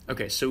here.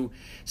 Okay, so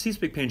see this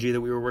big Pangea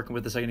that we were working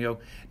with a second ago?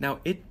 Now,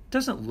 it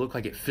doesn't look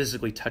like it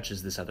physically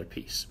touches this other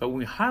piece, but when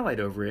we highlight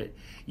over it,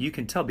 you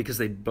can tell because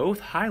they both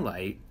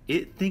highlight,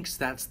 it thinks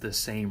that's the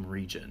same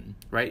region,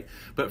 right?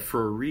 But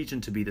for a region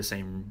to be the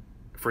same,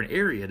 for an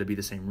area to be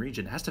the same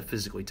region, it has to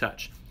physically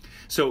touch.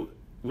 So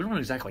we don't know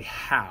exactly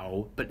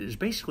how, but there's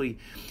basically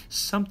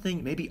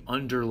something maybe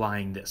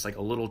underlying this, like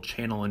a little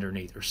channel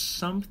underneath, or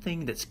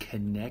something that's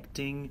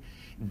connecting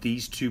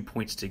these 2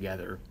 points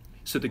together.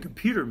 So the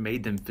computer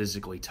made them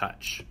physically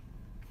touch.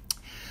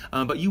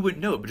 But you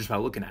wouldn't know it just by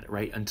looking at it,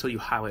 right? Until you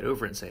highlight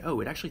over it and say, oh,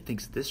 it actually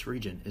thinks this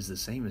region is the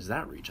same as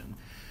that region.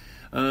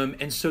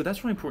 And so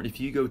that's really important. If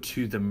you go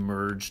to the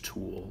merge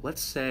tool, let's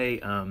say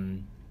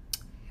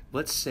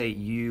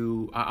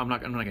you, I'm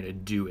not going to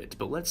do it,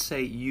 but let's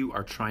say you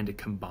are trying to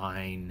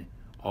combine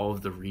all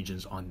of the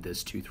regions on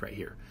this tooth right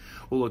here.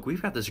 Well, look,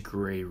 we've got this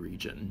gray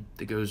region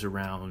that goes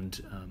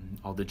around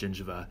all the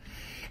gingiva,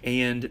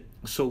 and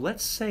so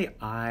let's say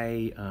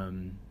I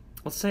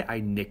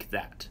nick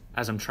that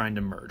as I'm trying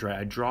to merge, right?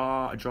 I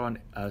draw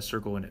a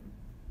circle and it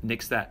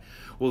nicks that.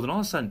 Well, then all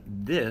of a sudden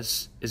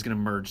this is going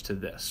to merge to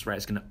this, right?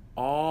 It's going to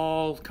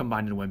all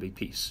combine into one big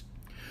piece.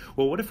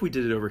 Well, what if we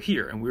did it over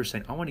here and we were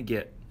saying, I want to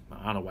get,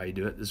 I don't know why you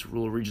do it, this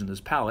little region, this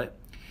palette,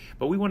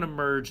 but we want to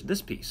merge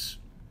this piece.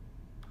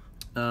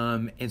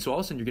 And so all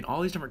of a sudden you're getting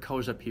all these different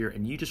colors up here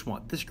and you just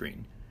want this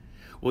green.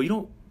 Well, you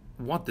don't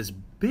want this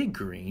big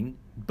green,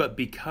 but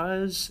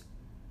because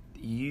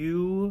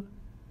you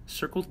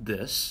circled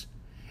this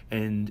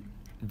and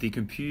the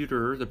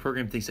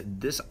program thinks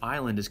that this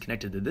island is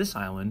connected to this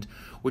island,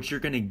 what you're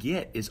going to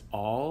get is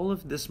all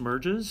of this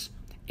merges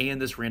and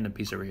this random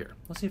piece over here.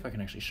 Let's see if I can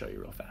actually show you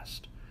real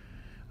fast.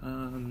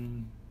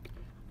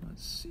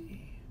 Let's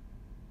see.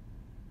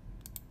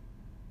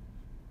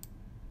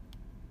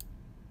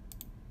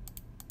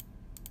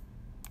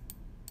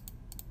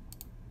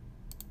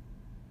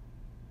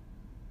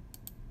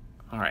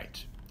 All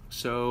right.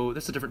 So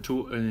that's a different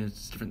tool, and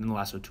it's different than the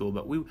lasso tool,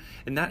 but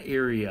in that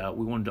area,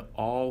 we wanted to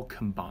all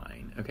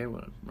combine. Okay,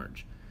 we'll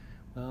merge.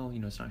 Well,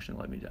 it's not actually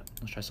letting me do that.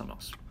 Let's try something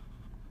else.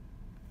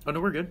 Oh, no,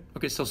 we're good.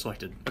 Okay, still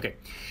selected. Okay,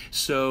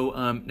 so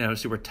now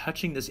we're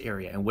touching this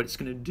area, and what it's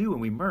going to do when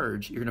we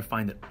merge, you're going to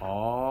find that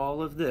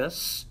all of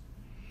this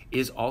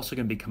is also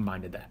going to be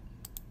combined to that.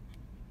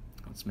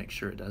 Let's make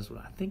sure it does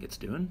what I think it's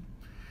doing.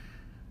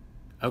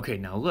 Okay,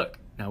 now look.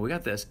 Now we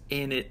got this,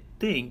 and it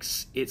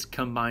thinks it's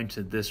combined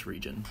to this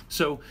region.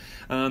 So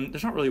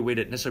there's not really a way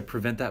to necessarily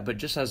prevent that, but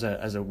just as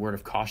a word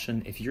of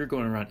caution, if you're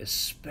going around,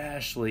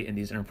 especially in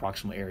these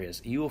interproximal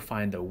areas, you will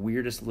find the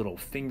weirdest little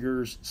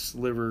fingers,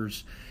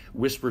 slivers,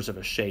 whispers of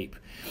a shape.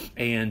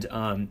 And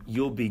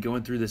you'll be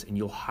going through this, and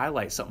you'll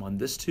highlight something on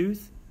this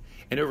tooth,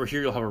 and over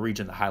here you'll have a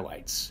region that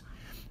highlights,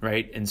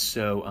 right? And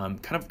so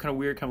kind of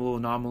weird, kind of a little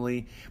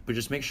anomaly, but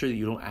just make sure that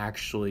you don't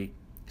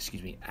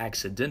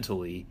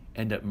accidentally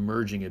end up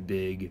merging a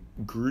big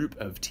group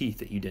of teeth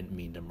that you didn't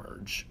mean to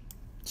merge.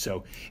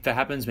 So if that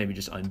happens, maybe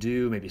just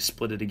undo, maybe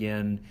split it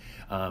again.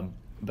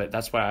 But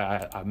that's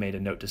why I made a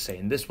note to say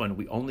in this one,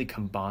 we only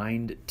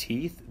combined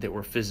teeth that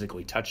were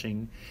physically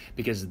touching,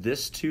 because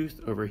this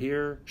tooth over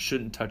here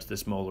shouldn't touch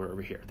this molar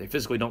over here. They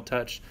physically don't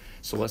touch,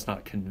 so let's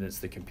not convince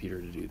the computer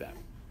to do that.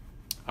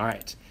 All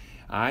right,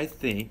 I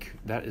think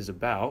that is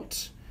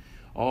about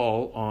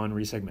all on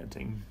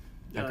resegmenting.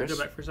 Go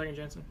back for a second,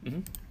 Jansen.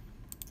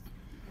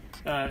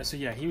 Mm-hmm. So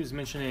yeah, he was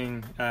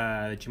mentioning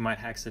that you might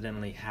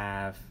accidentally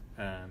have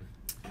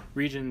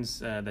regions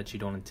that you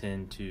don't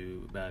intend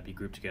to be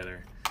grouped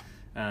together.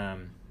 I'll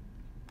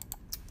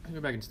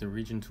go back into the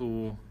region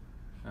tool.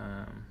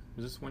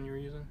 Was this one you were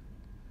using?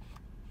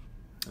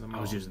 I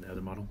was using the other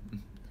model.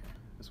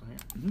 This one here.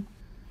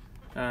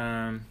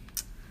 Mm-hmm.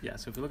 Yeah,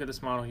 so if you look at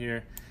this model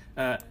here,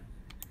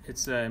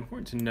 it's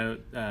important to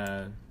note,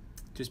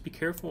 just be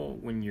careful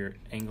when you're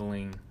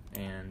angling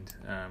and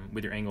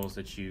with your angles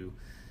that you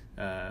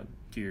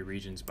do your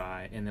regions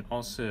by. And then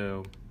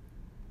also,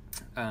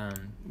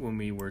 when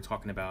we were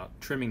talking about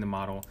trimming the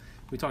model,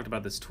 we talked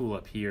about this tool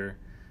up here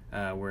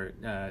where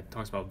it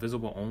talks about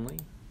visible only.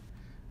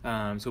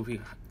 So if we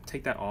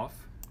take that off,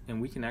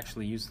 and we can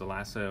actually use the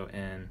lasso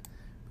and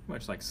pretty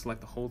much like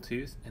select the whole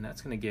tooth, and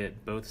that's going to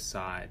get both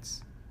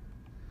sides.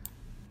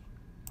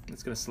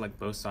 It's going to select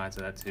both sides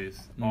of that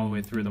tooth all the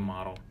way through the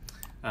model.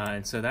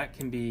 And so that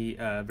can be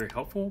very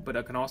helpful, but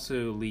it can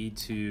also lead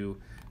to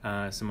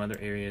some other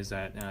areas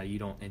that you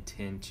don't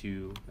intend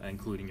to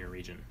include in your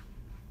region.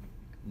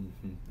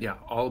 Mm-hmm. Yeah,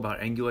 all about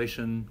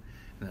angulation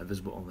and that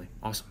visible only.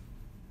 Awesome.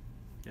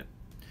 Yep.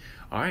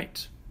 All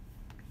right.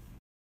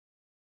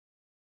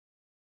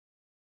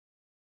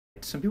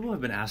 Some people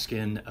have been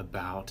asking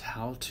about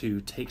how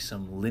to take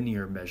some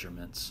linear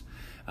measurements.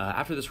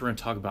 After this, we're going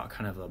to talk about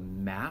kind of a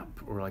map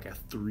or like a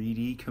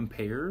 3D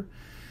compare.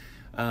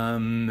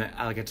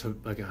 Like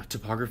a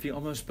topography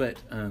almost,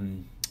 but I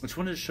just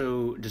wanted to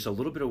show just a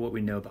little bit of what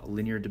we know about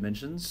linear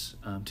dimensions.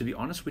 To be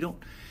honest, we don't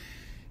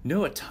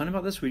know a ton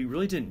about this. We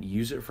really didn't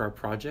use it for our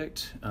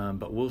project,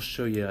 but we'll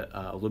show you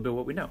a little bit of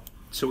what we know.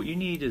 So what you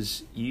need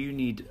is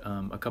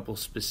a couple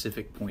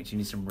specific points. You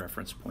need some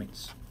reference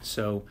points.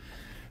 So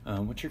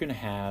what you're going to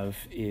have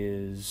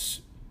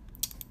is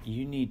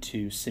you need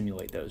to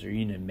simulate those, or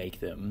you need to make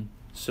them.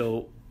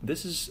 So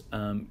this is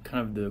kind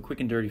of the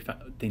quick and dirty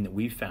thing that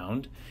we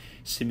found,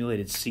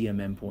 simulated CM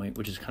endpoint,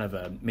 which is kind of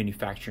a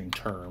manufacturing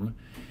term.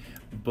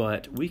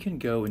 But we can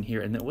go in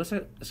here, and then what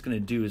it's going to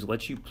do is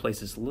let you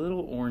place this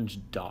little orange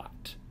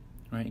dot,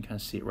 right? You kind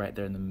of see it right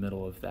there in the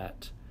middle of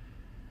that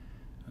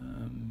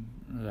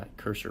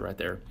cursor right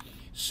there.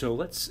 So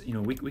let's,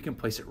 we can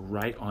place it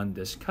right on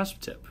this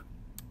cusp tip.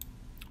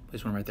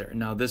 Place one right there.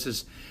 Now this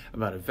is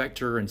about a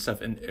vector and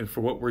stuff, and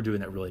for what we're doing,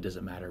 that really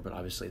doesn't matter, but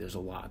obviously there's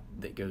a lot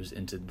that goes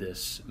into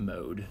this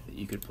mode that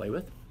you could play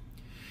with.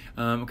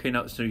 Okay,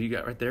 now, so you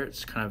got right there,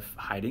 it's kind of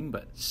hiding,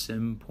 but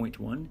sim point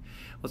one.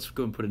 Let's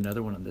go and put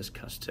another one on this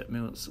cusp tip.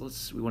 Maybe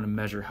we want to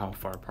measure how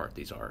far apart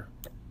these are.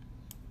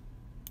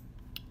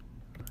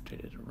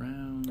 Rotate it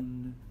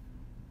around.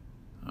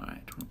 All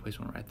right, we're gonna place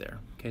one right there.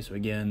 Okay, so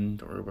again,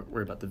 don't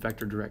worry about the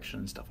vector direction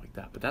and stuff like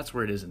that, but that's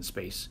where it is in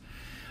space.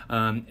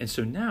 And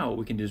so now what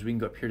we can do is we can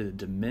go up here to the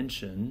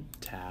dimension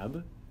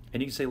tab,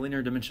 and you can say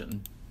linear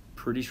dimension.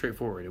 Pretty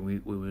straightforward. And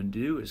what we would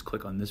do is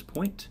click on this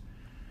point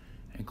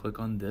and click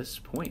on this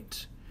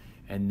point.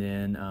 And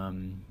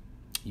then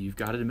you've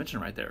got a dimension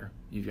right there.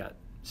 You've got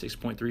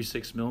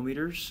 6.36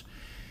 millimeters.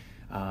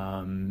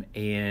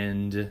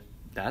 And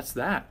that's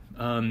that.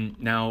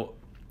 Now,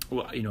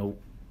 well,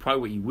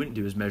 probably what you wouldn't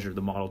do is measure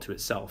the model to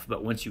itself.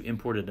 But once you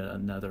imported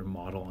another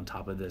model on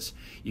top of this,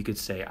 you could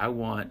say, I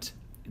want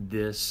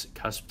this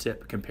cusp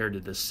tip compared to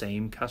the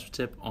same cusp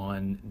tip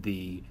on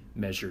the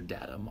measured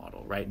data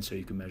model, right? And so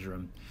you can measure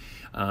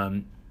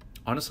them.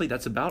 Honestly,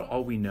 that's about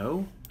all we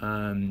know.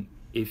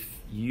 If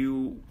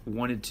you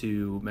wanted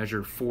to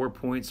measure 4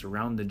 points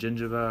around the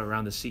gingiva,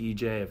 around the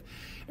CEJ of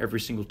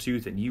every single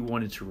tooth, and you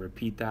wanted to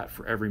repeat that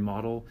for every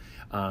model,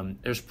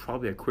 there's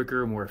probably a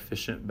quicker, more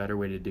efficient, better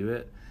way to do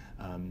it.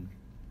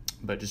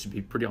 But just to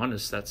be pretty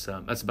honest, that's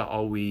about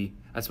all we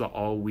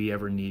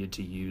ever needed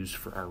to use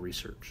for our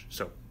research.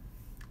 So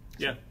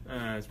yeah,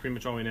 it's pretty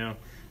much all we know.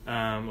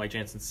 Like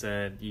Jansen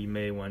said, you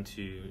may want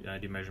to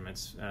do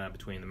measurements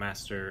between the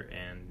master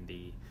and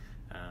the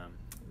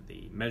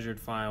measured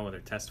file or their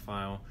test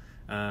file,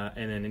 and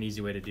then an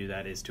easy way to do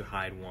that is to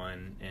hide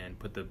one and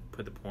put the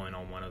point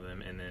on one of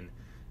them, and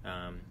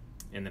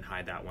then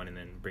hide that one and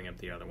then bring up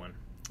the other one.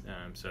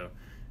 So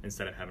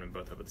instead of having them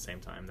both up at the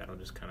same time, that'll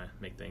just kind of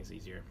make things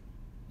easier.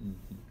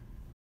 Mm-hmm.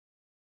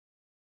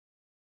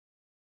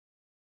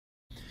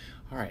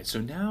 All right,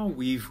 so now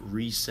we've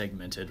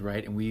resegmented,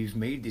 right? And we've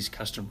made these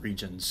custom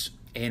regions,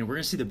 and we're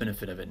gonna see the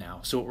benefit of it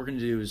now. So what we're gonna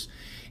do is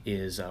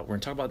we're gonna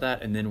talk about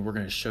that, and then we're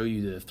gonna show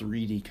you the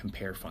 3D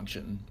compare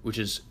function, which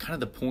is kind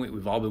of the point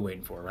we've all been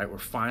waiting for, right? We're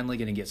finally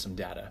gonna get some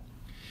data.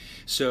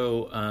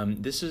 So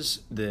this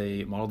is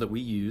the model that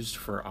we used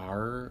for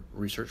our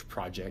research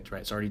project,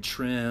 right? It's already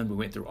trimmed. We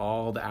went through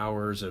all the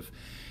hours of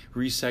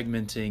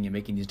resegmenting and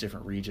making these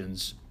different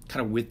regions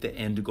kind of with the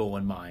end goal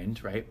in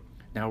mind, right?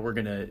 Now we're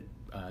gonna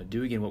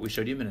do again what we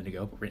showed you a minute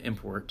ago. We're gonna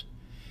import.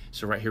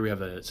 So right here we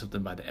have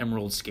something by the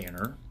Emerald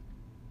scanner.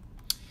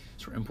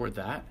 So we'll import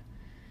that.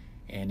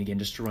 And again,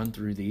 just to run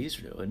through these,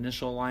 we'll do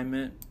initial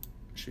alignment.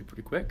 Should be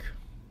pretty quick.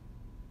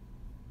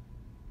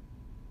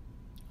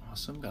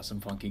 Awesome, got some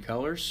funky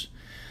colors.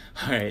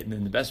 All right, and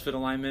then the best fit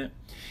alignment.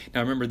 Now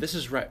remember, this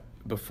is right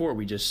before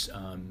we just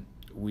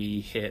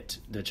we hit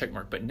the check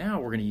mark, but now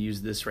we're gonna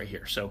use this right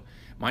here. So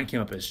mine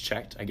came up as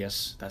checked. I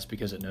guess that's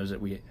because it knows that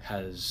we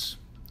has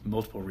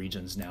multiple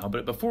regions now,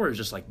 but before it was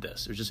just like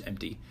this, it was just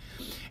empty.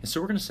 And so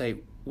we're gonna say,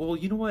 well,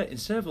 you know what,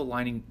 instead of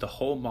aligning the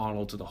whole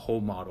model to the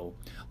whole model,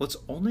 let's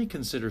only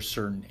consider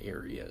certain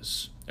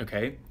areas,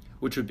 okay?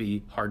 Which would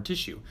be hard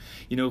tissue.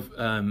 You know,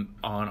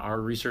 on our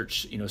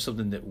research, you know,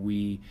 something that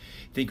we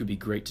think would be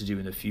great to do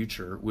in the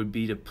future would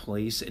be to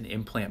place an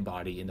implant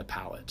body in the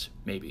palate,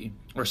 maybe,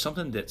 or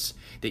something that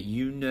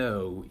you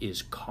know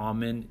is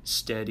common,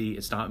 steady,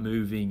 it's not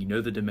moving, you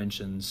know the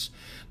dimensions,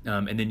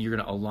 and then you're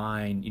gonna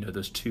align, you know,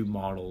 those two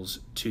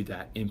models to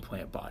that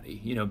implant body,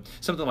 you know,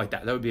 something like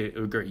that. That would be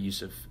a great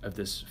use of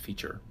this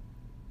feature.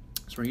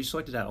 So we're going to use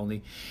selected data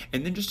only.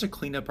 And then just to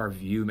clean up our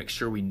view, make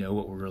sure we know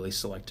what we're really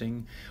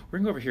selecting, we're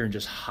going to go over here and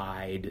just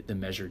hide the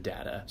measured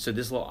data. So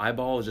this little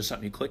eyeball is just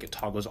something you click, it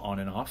toggles on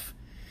and off.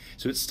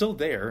 So it's still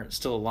there, it's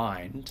still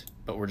aligned,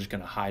 but we're just going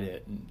to hide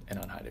it and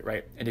unhide it,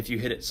 right? And if you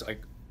hit it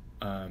like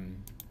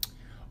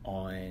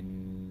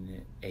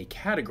on a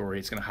category,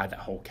 it's going to hide that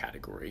whole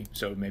category.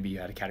 So maybe you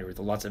had a category with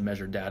lots of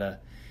measured data,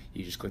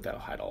 you just click that,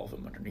 it'll hide all of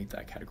them underneath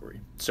that category.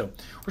 So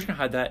we're just gonna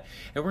hide that,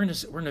 and we're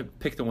gonna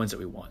pick the ones that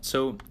we want.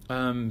 So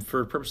for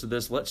the purpose of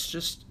this, let's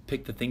just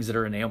pick the things that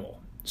are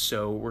enamel.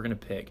 So we're gonna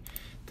pick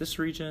this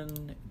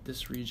region,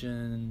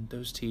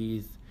 those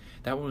teeth.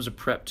 That one was a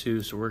prep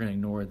too, so we're gonna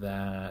ignore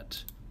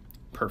that.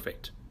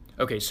 Perfect.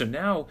 Okay, so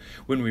now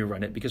when we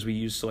run it, because we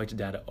use selected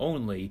data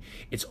only,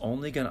 it's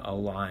only gonna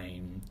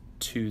align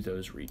to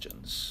those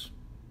regions.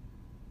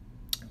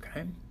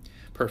 Okay.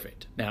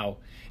 Perfect. Now,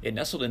 it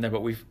nestled in there,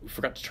 but we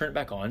forgot to turn it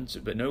back on,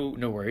 but no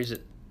worries.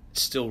 It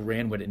still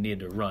ran what it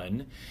needed to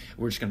run.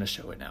 We're just going to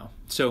show it now.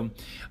 So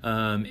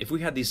if we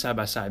had these side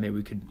by side, maybe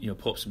we could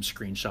pull up some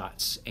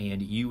screenshots,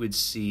 and you would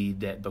see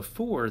that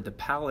before the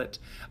palette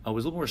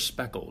was a little more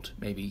speckled,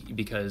 maybe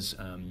because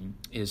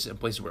is a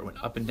place where it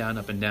went up and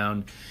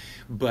down.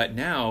 But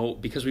now,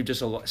 because we've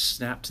just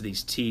snapped to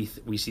these teeth,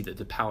 we see that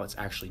the palettes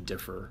actually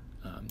differ,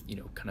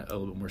 kind of a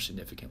little bit more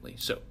significantly.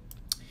 So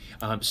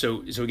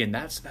again,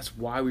 that's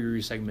why we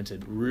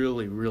resegmented.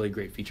 Really, really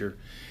great feature.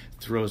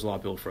 Throws a lot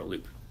of people for a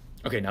loop.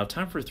 Okay, now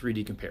time for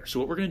 3D compare. So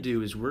what we're going to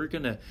do is we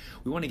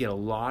want to get a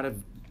lot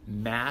of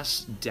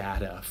mass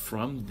data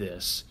from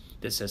this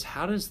that says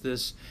how does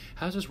this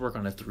work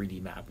on a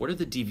 3D map? What are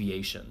the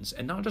deviations?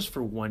 And not just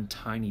for one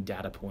tiny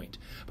data point,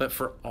 but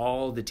for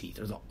all the teeth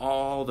or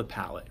all the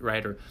palate,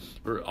 right?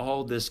 Or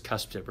all this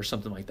cusp tip or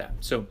something like that.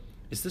 So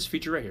it's this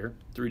feature right here,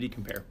 3D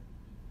compare.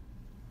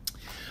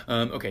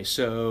 Okay,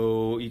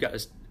 so you got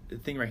this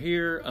thing right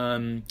here,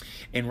 and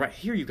right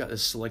here you've got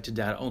this selected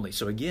data only.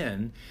 So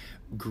again,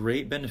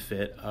 great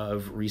benefit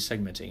of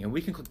resegmenting, and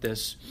we can click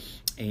this,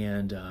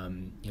 and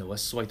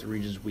let's select the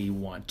regions we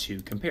want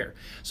to compare.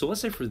 So let's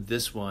say for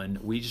this one,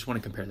 we just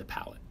want to compare the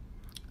palette.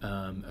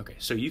 Okay,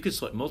 so you could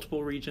select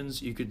multiple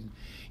regions. You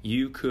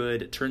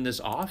could turn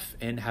this off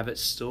and have it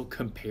still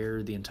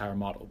compare the entire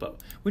model, but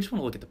we just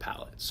want to look at the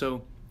palette.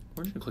 So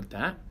we're just gonna click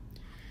that.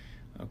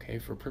 Okay,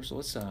 for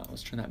personal,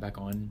 let's turn that back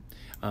on.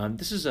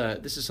 This is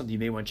something you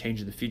may want to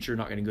change in the future.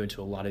 Not going to go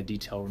into a lot of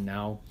detail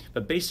now,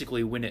 but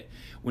basically, when it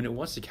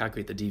wants to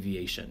calculate the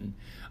deviation,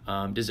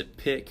 does it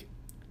pick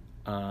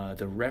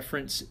the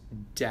reference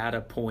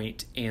data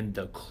point and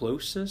the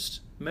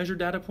closest measured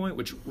data point,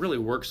 which really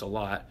works a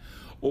lot,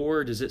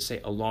 or does it say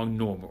along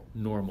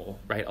normal,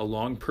 right?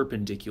 Along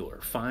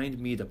perpendicular. Find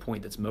me the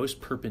point that's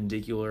most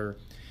perpendicular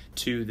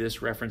to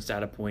this reference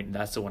data point, and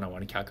that's the one I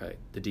want to calculate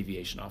the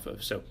deviation off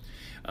of. So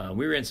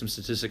we ran some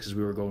statistics as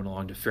we were going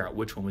along to figure out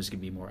which one was going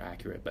to be more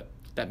accurate, but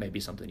that may be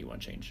something you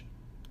want to change.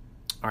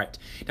 All right,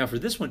 now for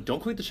this one, don't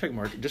click the check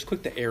mark, just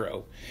click the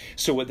arrow.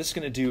 So what this is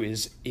going to do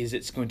is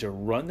it's going to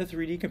run the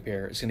 3D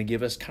compare. It's going to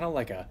give us kind of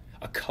like a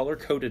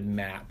color-coded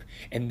map,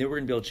 and then we're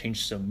going to be able to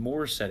change some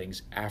more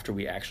settings after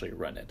we actually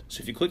run it.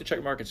 So if you click the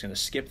check mark, it's going to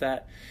skip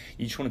that.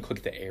 You just want to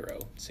click the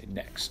arrow, say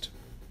next.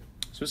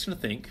 So it's going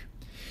to think.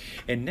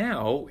 And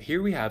now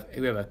here we have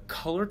a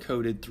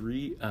color-coded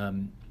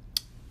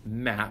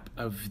map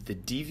of the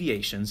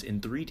deviations in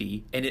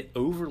 3D, and it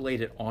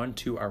overlaid it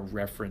onto our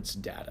reference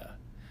data.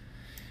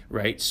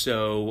 Right,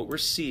 so what we're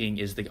seeing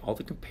is all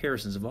the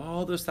comparisons of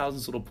all those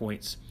thousands of little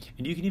points,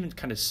 and you can even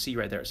kind of see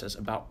right there. It says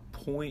about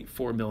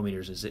 0.4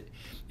 millimeters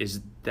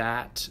is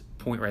that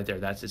point right there.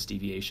 That's its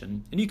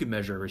deviation, and you can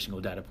measure every single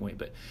data point.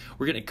 But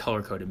we're getting a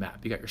color-coded map.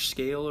 You got your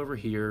scale over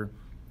here,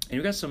 and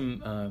you got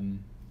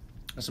some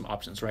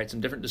options, right? Some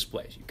different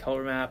displays.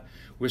 Color map,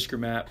 whisker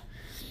map.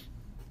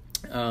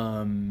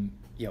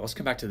 Yeah, let's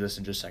come back to this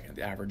in just a second,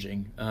 the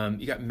averaging.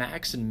 You got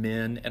max and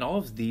min, and all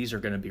of these are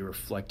going to be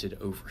reflected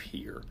over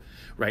here,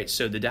 right?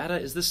 So the data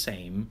is the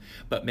same,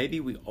 but maybe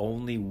we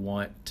only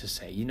want to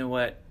say, you know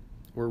what,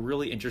 we're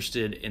really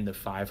interested in the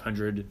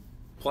 500,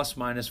 plus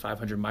minus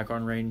 500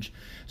 micron range,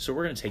 so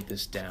we're going to take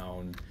this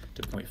down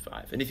to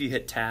 0.5. And if you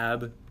hit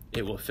tab,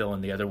 it will fill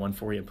in the other one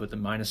for you and put the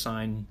minus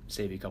sign,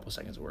 save you a couple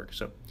seconds of work.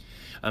 So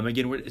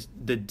again,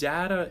 the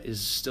data is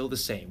still the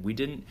same. We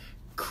didn't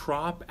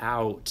crop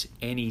out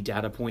any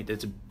data point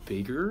that's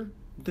bigger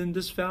than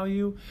this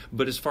value,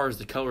 but as far as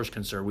the color is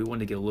concerned, we want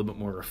to get a little bit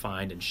more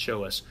refined and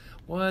show us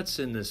what's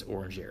in this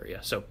orange area.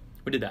 So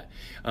we did that.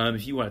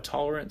 If you want a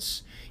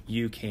tolerance,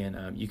 you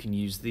can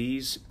use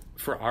these.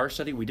 For our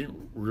study, we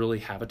didn't really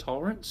have a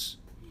tolerance,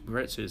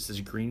 right? So it's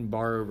this green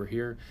bar over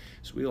here.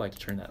 So we like to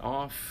turn that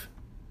off.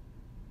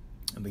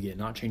 And again,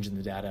 not changing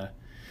the data.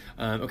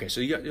 Okay,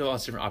 so you got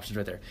lots of different options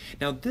right there.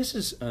 Now this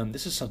is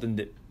something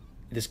that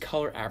this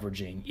color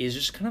averaging is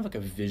just kind of like a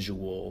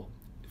visual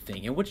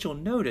thing. And what you'll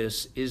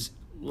notice is,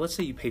 let's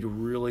say you paid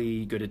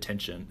really good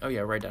attention. Oh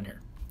yeah, right down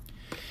here.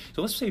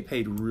 So let's say you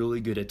paid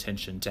really good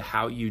attention to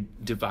how you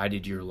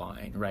divided your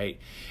line, right?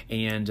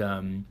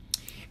 And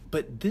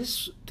but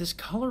this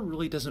color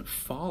really doesn't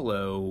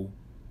follow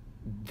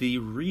the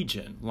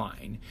region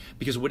line,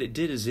 because what it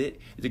did is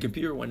the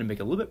computer wanted to make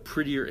a little bit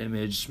prettier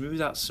image,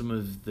 smooth out some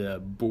of the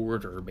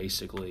border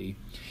basically,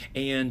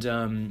 and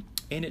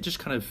it just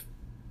kind of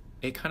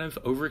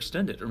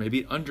overextended, or maybe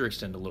it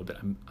underextended a little bit.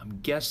 I'm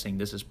guessing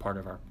this is part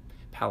of our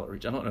palette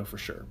region. I don't know for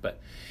sure, but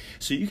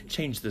so you can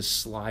change this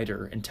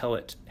slider and tell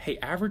it, hey,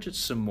 average it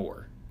some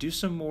more. Do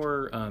some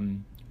more.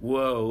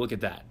 Whoa, look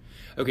at that.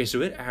 Okay,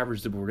 so it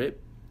averaged the border.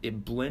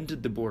 It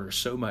blended the border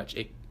so much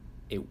it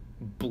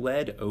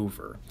bled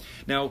over.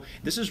 Now,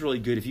 this is really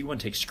good if you want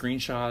to take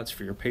screenshots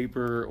for your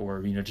paper, or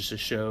just to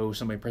show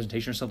somebody a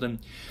presentation or something.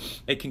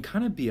 It can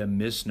kind of be a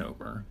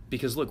misnomer,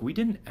 because look, we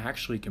didn't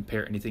actually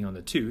compare anything on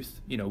the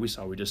tooth. We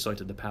just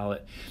selected the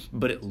palette,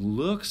 but it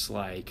looks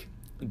like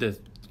the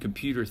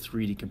computer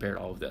 3D compared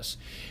all of this.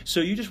 So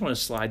you just want to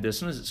slide this.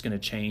 Sometimes it's going to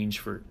change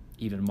for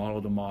even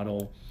model to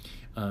model.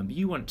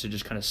 You want to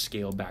just kind of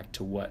scale back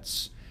to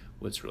what's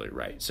really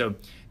right. So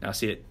now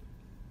see it.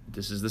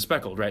 This is the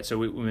speckled, right? So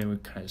we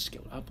kind of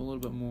scaled up a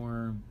little bit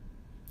more.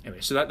 Anyway,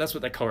 so that's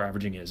what that color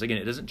averaging is. Again,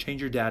 it doesn't change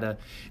your data.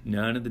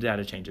 None of the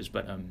data changes,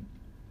 but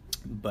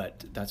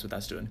that's what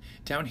that's doing.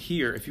 Down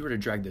here, if you were to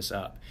drag this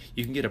up,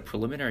 you can get a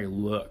preliminary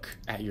look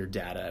at your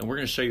data. And we're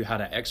going to show you how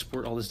to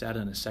export all this data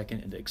in a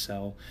second into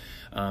Excel.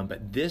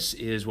 But this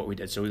is what we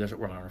did. So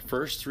we're on our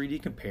first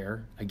 3D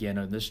compare. Again,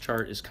 on this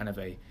chart is kind of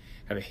a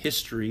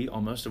history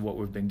almost of what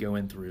we've been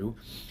going through,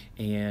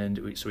 and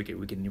we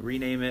can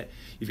rename it.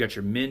 You've got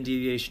your min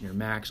deviation, your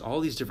max, all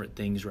these different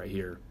things right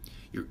here.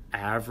 Your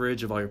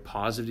average of all your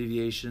positive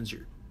deviations,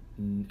 your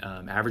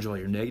average of all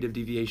your negative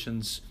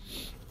deviations,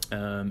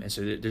 and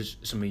so there's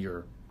some of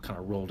your kind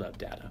of rolled up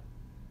data.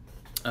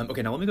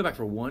 Okay, now let me go back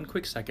for one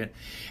quick second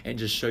and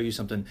just show you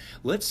something.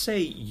 Let's say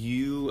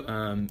you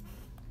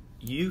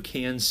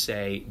can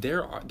say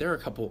there are a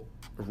couple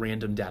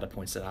random data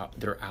points that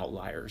are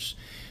outliers.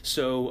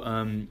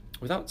 So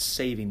without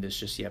saving this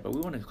just yet, but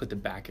we want to click the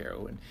back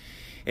arrow,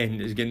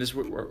 and again, this is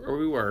where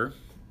we were.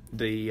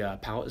 The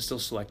palette is still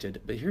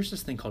selected, but here's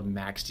this thing called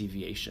max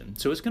deviation.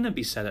 So it's going to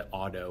be set at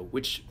auto,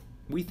 which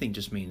we think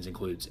just means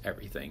includes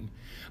everything.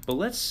 But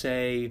let's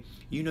say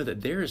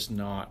that there is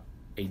not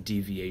a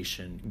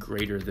deviation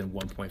greater than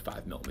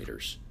 1.5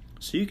 millimeters.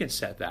 So you can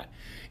set that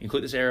and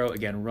click this arrow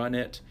again, run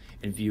it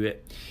and view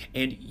it,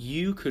 and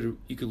you could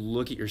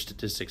look at your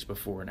statistics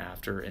before and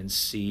after and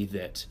see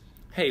that,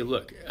 hey,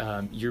 look,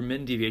 your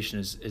min deviation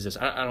is this.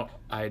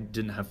 I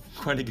didn't have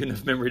quite a good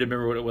enough memory to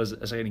remember what it was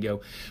a second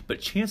ago,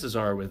 but chances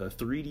are with a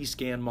 3D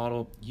scan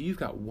model, you've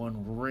got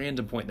one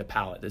random point in the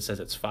palette that says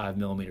it's 5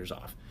 millimeters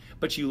off.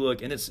 But you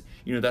look, and it's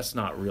that's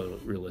not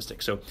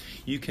realistic. So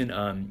you can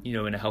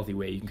in a healthy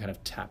way, you can kind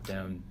of tap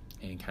down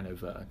and kind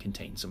of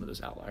contain some of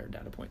those outlier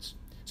data points.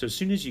 So as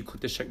soon as you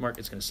click this check mark,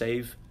 it's going to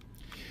save.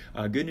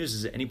 Good news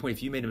is at any point,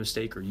 if you made a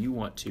mistake or you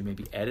want to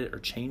maybe edit or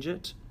change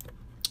it,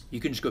 you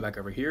can just go back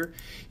over here.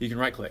 You can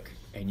right click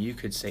and you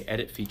could say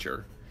edit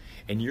feature,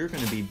 and you're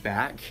going to be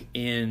back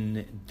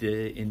in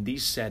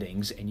these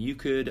settings, and you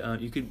could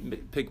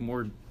pick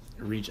more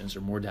regions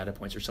or more data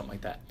points or something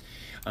like that.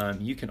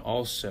 You can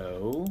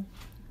also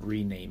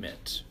rename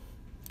it.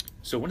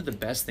 So one of the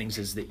best things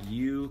is that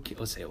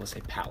let's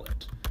say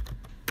palette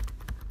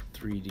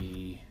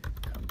 3D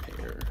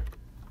compare.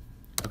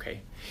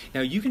 Okay,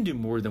 now you can do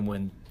more than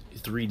one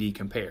 3D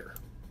compare,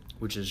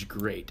 which is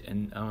great,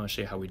 and I want to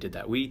show you how we did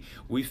that. We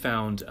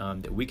found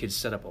that we could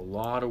set up a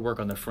lot of work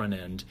on the front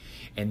end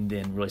and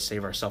then really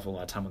save ourselves a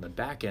lot of time on the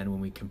back end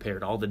when we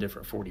compared all the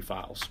different 4D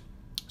files.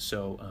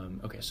 So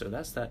okay, so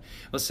that's that.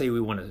 Let's say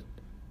we want to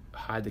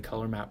hide the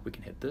color map. We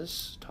can hit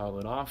this, toggle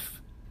it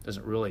off.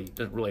 Doesn't really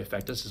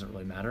affect us. Doesn't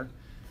really matter.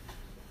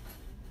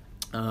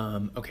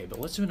 Okay, but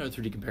let's do another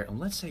 3D compare, and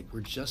let's say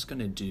we're just going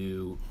to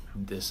do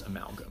this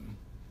amalgam.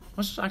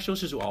 Let's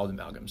just do all the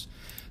amalgams.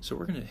 So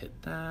we're going to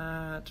hit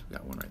that. We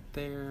got one right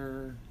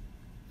there.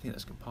 I think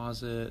that's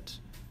composite,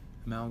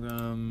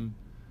 amalgam.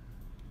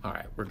 All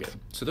right, we're good.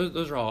 So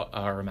those are all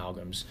our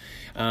amalgams.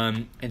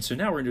 And so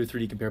now we're going to do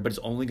a 3D compare, but it's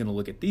only going to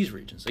look at these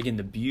regions. Again,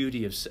 the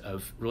beauty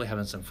of really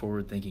having some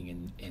forward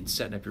thinking and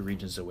setting up your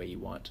regions the way you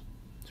want.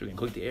 So we can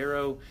click the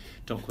arrow,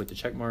 don't click the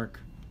check mark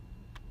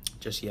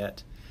just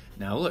yet.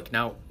 Now look,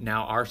 now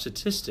our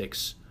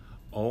statistics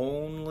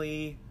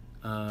only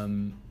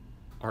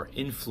are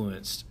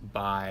influenced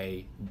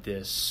by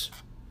these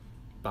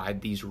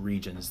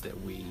regions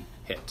that we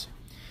hit.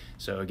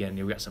 So again,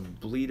 we've got some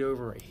bleed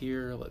over right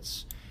here.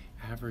 Let's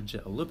average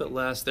it a little bit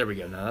less. There we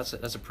go. Now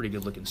that's a pretty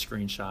good looking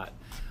screenshot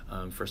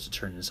for us to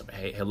turn into something.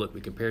 Hey, look,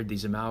 we compared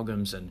these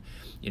amalgams, and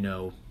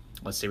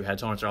let's say we had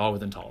tolerance, they're all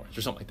within tolerance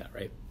or something like that,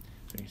 right?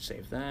 So we can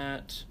save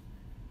that.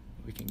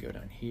 We can go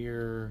down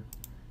here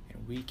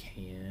and we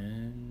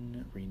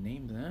can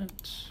rename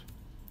that.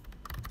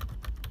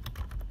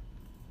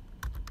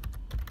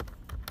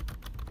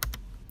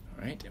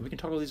 All right, and we can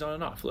toggle these on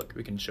and off. Look,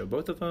 we can show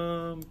both of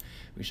them.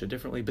 We can show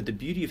differently, but the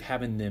beauty of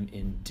having them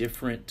in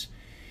different,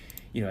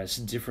 as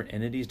different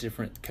entities,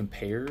 different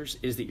compares,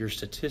 is that your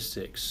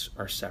statistics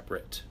are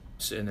separate.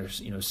 So, and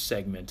they're,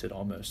 segmented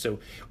almost. So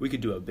we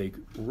could do a big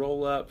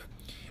roll up.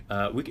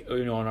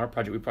 On our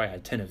project, we probably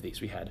had 10 of these.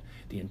 We had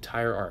the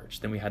entire arch,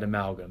 then we had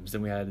amalgams,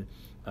 then we had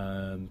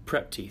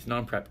prep teeth,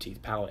 non-prep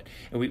teeth, palette,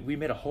 and we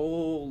made a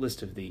whole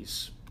list of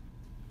these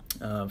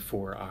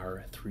for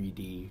our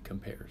 3D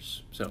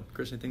compares. So,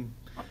 Chris, anything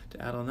to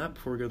add on that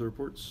before we go to the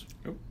reports?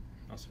 Nope.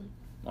 Awesome.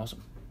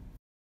 Awesome.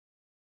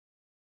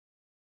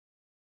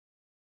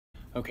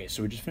 Okay,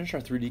 so we just finished our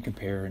 3D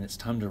compare, and it's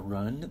time to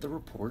run the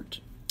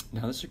report.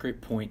 Now, this is a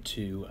great point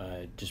to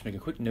just make a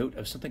quick note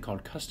of something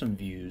called custom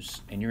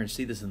views, and you're going to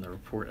see this in the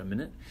report in a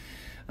minute.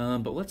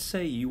 But let's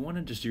say you want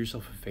to just do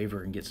yourself a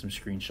favor and get some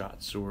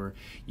screenshots, or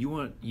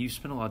you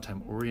spend a lot of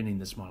time orienting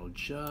this model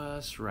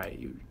just right.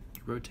 You're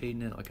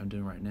rotating it like I'm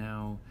doing right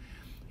now,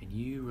 and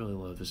you really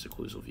love this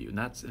occlusal view, and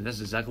that's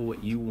exactly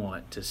what you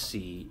want to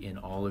see in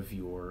all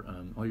your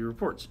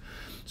reports.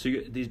 So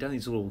these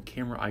little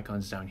camera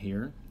icons down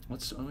here.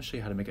 Let me show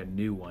you how to make a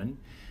new one.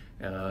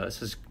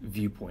 This is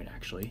viewpoint,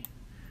 actually.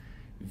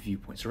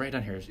 Viewpoint. So right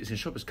down here, it's going to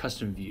show up as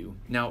custom view.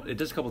 Now, it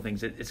does a couple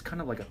things. It's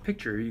kind of like a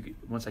picture.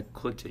 Once I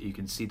clicked it, you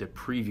can see the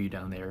preview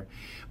down there.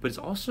 But it's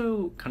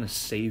also kind of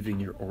saving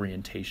your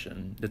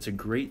orientation. That's a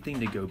great thing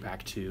to go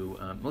back to.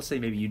 Let's say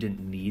maybe you didn't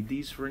need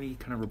these for any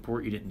kind of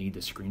report. You didn't need the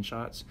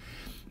screenshots,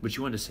 but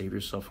you wanted to save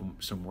yourself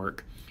some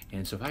work.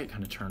 And so if I get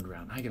kind of turned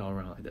around, I get all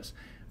around like this,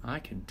 I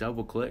can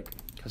double click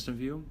custom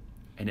view,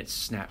 and it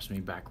snaps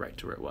me back right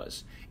to where it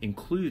was,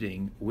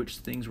 including which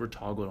things were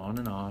toggled on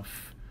and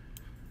off,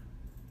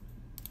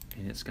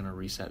 and it's going to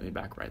reset me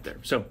back right there.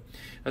 So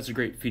that's a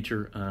great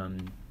feature.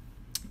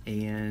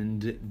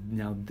 And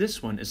now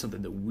this one is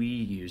something that we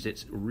use.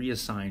 It's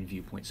reassign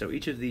viewpoint. So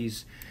each of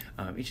these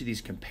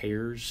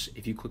compares,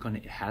 if you click on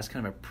it, it has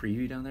kind of a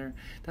preview down there.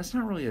 That's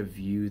not really a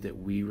view that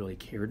we really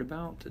cared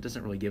about. It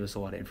doesn't really give us a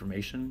lot of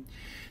information.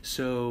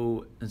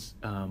 So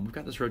we've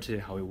got this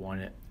rotated how we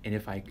want it. And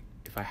if I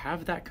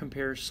have that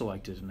compare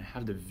selected and I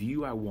have the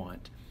view I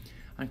want,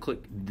 I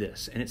click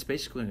this, and it's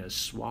basically going to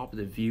swap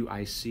the view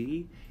I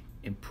see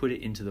and put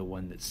it into the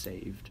one that's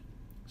saved.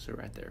 So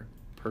right there,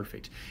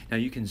 perfect. Now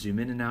you can zoom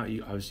in and out.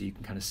 Obviously you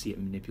can kind of see it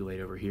manipulate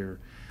over here.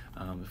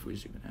 If we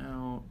zoom in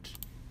out,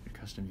 your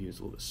custom view is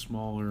a little bit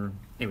smaller.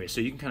 Anyway,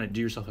 so you can kind of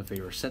do yourself a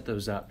favor, set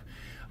those up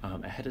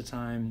ahead of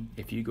time.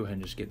 If you go ahead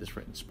and just get this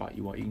right in the spot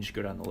you want, you can just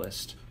go down the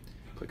list,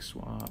 click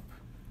swap,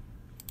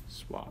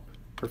 swap,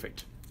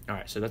 perfect. All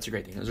right, so that's a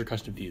great thing. Those are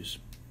custom views.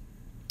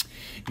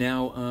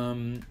 Now,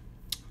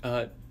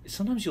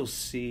 sometimes you'll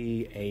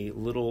see a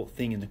little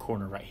thing in the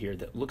corner right here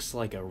that looks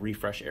like a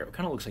refresh arrow. It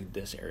kind of looks like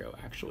this arrow,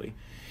 actually.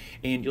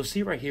 And you'll see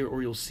it right here,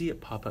 or you'll see it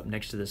pop up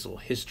next to this little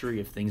history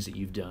of things that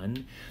you've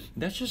done.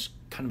 That's just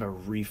kind of a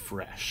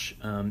refresh.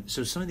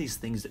 So some of these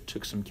things that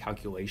took some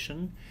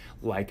calculation,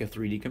 like a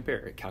 3D compare,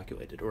 it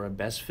calculated, or a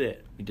best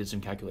fit, we did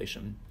some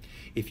calculation.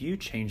 If you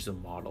change the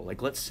model,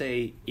 like let's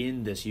say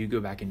in this, you go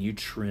back and you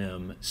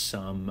trim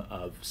some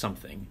of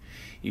something,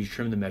 you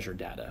trim the measure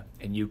data,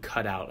 and you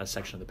cut out a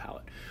section of the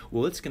palette.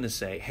 Well, it's it's going to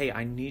say, hey,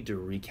 I need to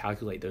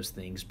recalculate those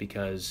things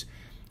because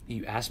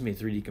you asked me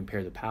to 3D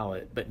compare the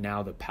palette, but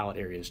now the palette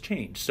area has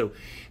changed. So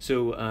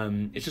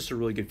it's just a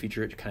really good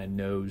feature. It kind of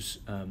knows,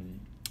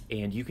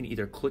 and you can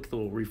either click the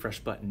little refresh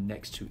button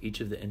next to each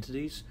of the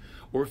entities,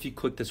 or if you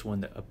click this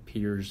one that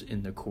appears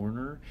in the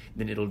corner,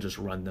 then it'll just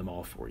run them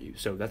all for you.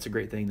 So that's a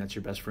great thing. That's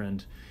your best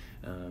friend.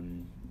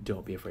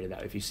 Don't be afraid of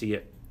that. If you see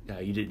it,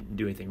 you didn't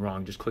do anything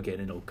wrong, just click it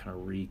and it'll kind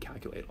of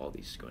recalculate all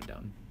these going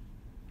down.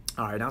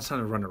 All right, now it's time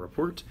to run a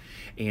report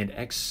and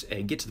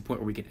get to the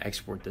point where we can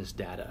export this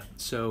data.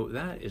 So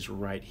that is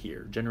right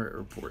here, generate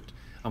report.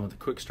 I'm on the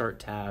quick start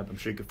tab. I'm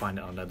sure you can find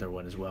it on another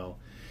one as well.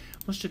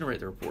 Let's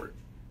generate the report.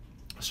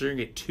 So you're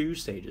gonna get 2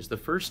 stages. The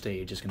first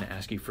stage is gonna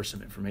ask you for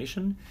some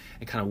information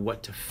and kind of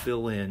what to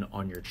fill in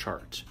on your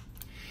chart.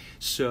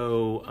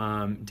 So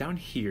down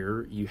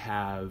here you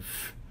have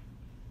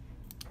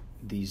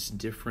these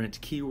different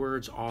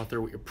keywords,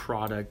 author, what your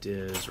product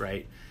is,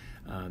 right?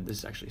 This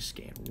is actually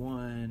scan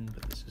 1,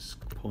 but this is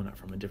pulling out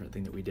from a different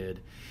thing that we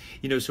did.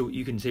 So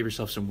you can save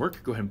yourself some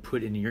work. Go ahead and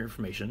put in your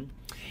information.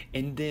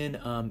 And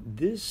then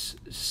this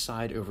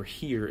side over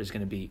here is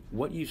going to be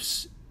what you've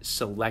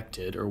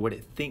selected or what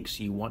it thinks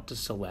you want to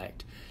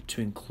select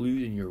to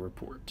include in your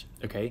report,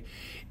 okay?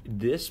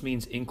 This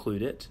means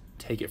include it.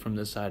 Take it from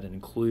this side and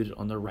include it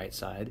on the right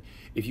side.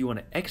 If you want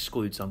to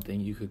exclude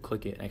something, you could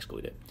click it and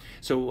exclude it.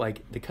 So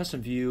like the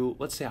custom view,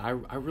 let's say I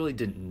really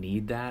didn't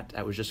need that.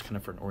 That was just kind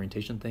of for an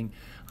orientation thing.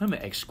 I'm going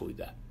to exclude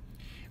that.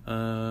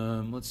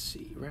 Let's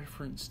see,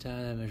 reference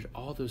data, measure,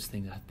 all those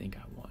things I think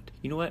I want.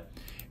 You know what?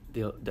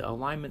 The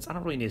alignments, I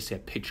don't really need to see a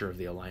picture of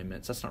the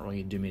alignments. That's not really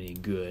going to do me any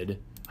good.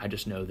 I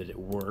just know that it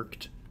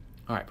worked.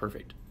 All right,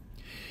 perfect.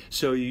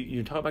 So you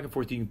can talk back and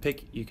forth. You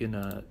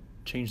can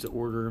change the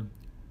order,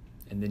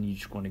 and then you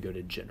just want to go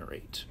to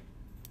generate.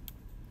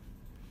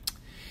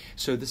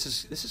 So this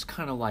is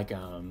kind of like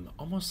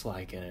almost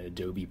like an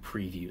Adobe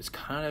preview. It's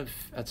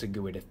that's a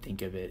good way to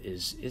think of it.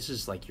 This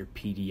is like your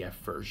PDF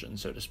version,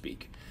 so to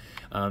speak.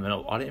 And a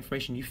lot of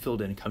information you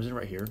filled in comes in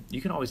right here.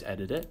 You can always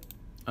edit it.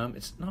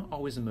 It's not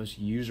always the most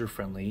user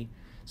friendly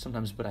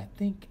sometimes, but I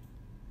think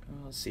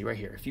let's see right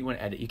here. If you want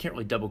to edit, you can't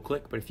really double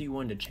click, but if you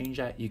wanted to change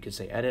that, you could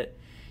say edit.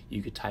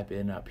 You could type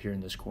in up here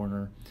in this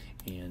corner,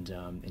 and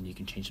you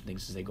can change some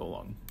things as they go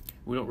along.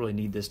 We don't really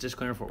need this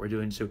disclaimer for what we're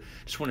doing, so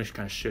just want to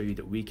kind of show you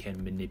that we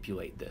can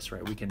manipulate this,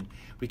 right? We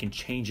can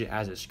change it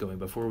as it's going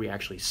before we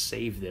actually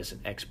save this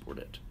and export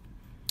it.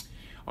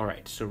 All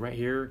right, so right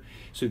here,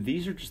 so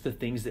these are just the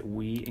things that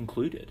we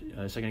included.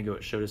 A second ago,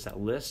 it showed us that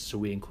list, so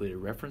we included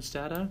reference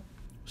data,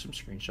 some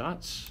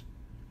screenshots.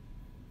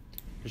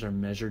 Here's our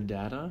measured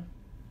data,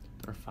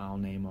 our file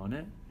name on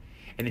it,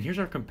 and then here's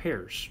our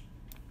compares.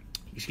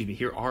 Excuse me,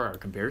 here are our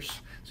compares,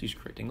 so use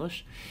correct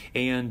English.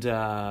 And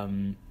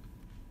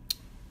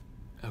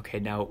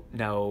okay,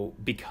 now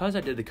because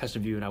I did the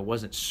custom view and I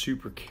wasn't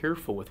super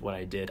careful with what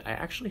I did, I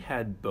actually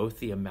had both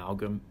the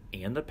amalgam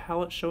and the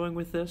palette showing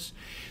with this.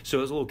 So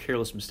it was a little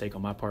careless mistake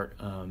on my part.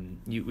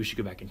 We should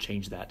go back and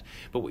change that.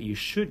 But what you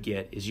should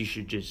get is you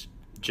should just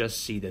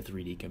see the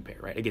 3D compare,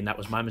 right? Again, that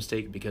was my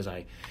mistake because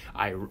I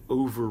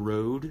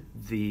overrode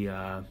the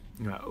I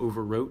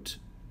overwrote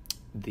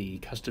the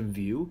custom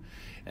view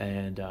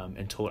and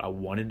told I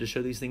wanted to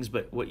show these things.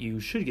 But what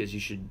you should get is you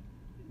should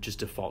just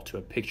default to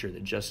a picture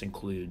that just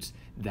includes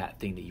that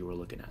thing that you were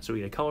looking at. So we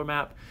get a color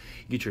map,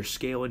 you get your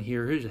scale in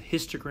here. Here's a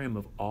histogram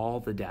of all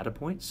the data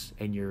points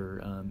and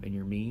your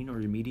mean or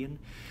your median.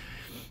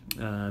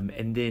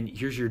 And then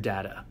here's your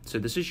data. So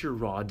this is your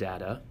raw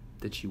data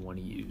that you want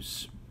to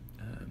use.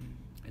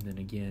 And then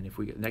again, if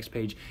we get the next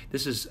page,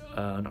 this is,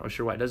 I'm not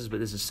sure why it does this, but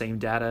this is the same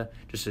data,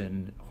 just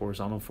in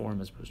horizontal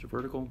form as opposed to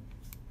vertical.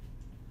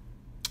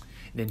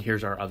 Then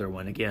here's our other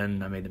one.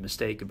 Again, I made the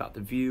mistake about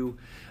the view.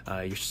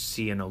 You're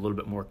seeing a little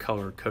bit more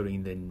color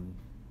coding than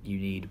you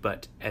need,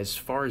 but as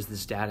far as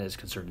this data is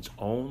concerned, it's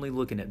only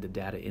looking at the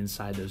data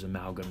inside those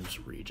amalgams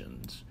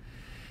regions.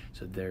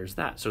 So there's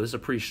that. So this is a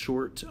pretty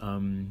short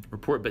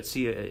report, but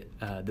see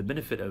the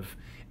benefit of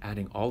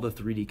adding all the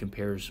 3D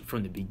compares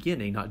from the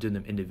beginning, not doing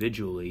them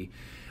individually,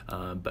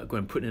 but going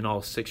and putting in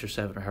all 6 or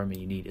 7 or however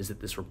many you need, is that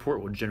this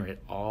report will generate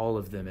all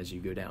of them as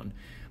you go down,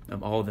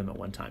 all of them at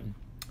one time.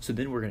 So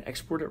then we're going to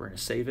export it, we're going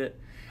to save it.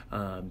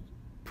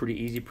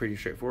 Pretty easy, pretty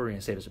straightforward. We're going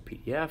to save it as a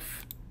PDF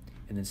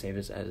and then save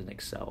it as an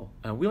Excel.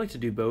 We like to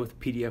do both.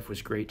 PDF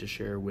was great to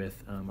share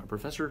with our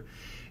professor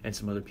and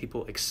some other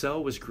people.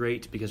 Excel was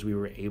great because we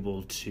were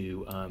able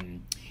to,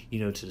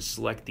 to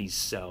select these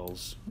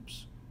cells.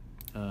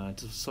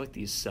 To select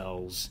these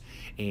cells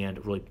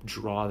and really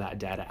draw that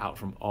data out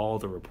from all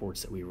the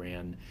reports that we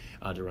ran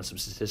to run some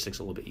statistics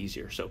a little bit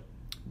easier. So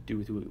do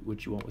with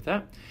what you want with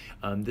that.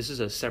 This is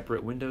a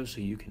separate window, so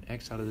you can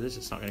X out of this.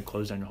 It's not going to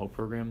close down your whole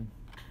program.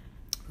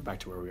 We're back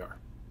to where we are.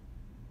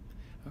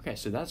 Okay,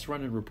 so that's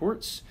running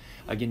reports.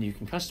 Again, you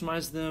can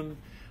customize them.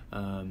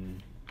 Let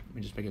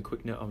me just make a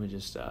quick note. Let me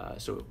just,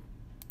 so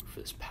for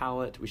this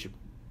palette, we should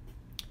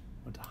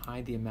want to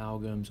hide the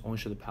amalgams, only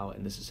show the palette,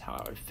 and this is how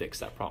I would fix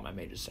that problem I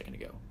made just a second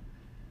ago.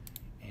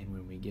 And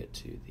when we get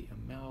to the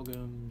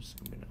amalgams.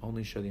 I'm going to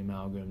only show the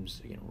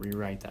amalgams. Again,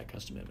 rewrite that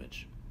custom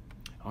image.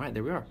 All right,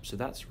 there we are. So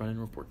that's running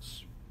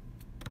reports.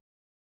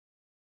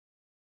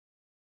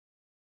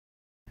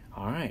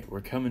 All right,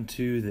 we're coming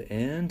to the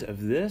end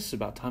of this.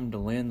 About time to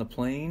land the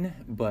plane.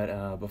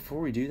 But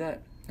before we do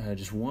that,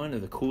 just one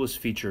of the coolest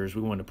features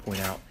we want to point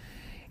out,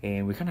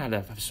 and we kind of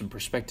have to have some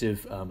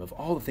perspective of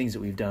all the things that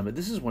we've done. But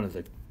this is one of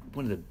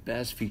the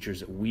best features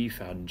that we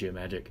found in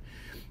Geomagic.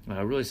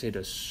 Really saved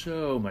us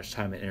so much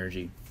time and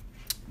energy.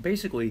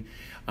 Basically,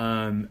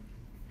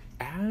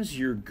 as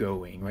you're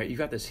going, right, you've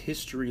got this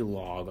history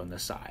log on the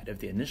side of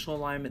the initial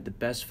alignment, the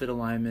best fit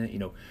alignment,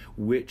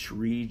 which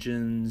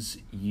regions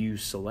you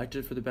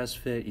selected for the best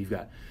fit. You've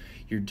got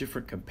your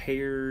different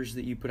compares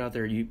that you put out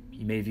there. You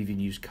may have even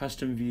used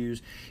custom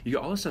views. You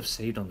got all this stuff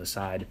saved on the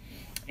side.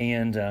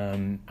 And I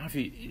don't know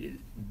if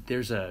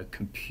there's a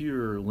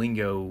computer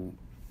lingo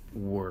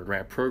word,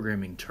 right, a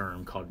programming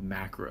term called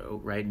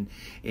macro, right?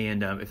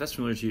 And if that's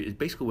familiar to you, it's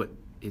basically what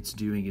it's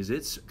doing is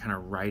it's kind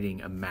of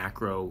writing a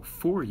macro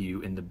for you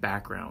in the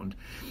background,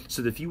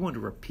 so that if you want to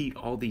repeat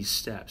all these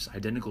steps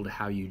identical to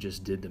how you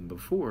just did them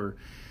before,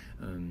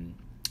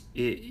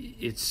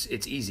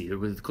 it's easy.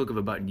 With the click of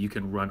a button, you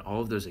can run all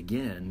of those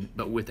again,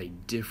 but with a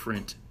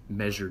different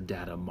measured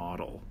data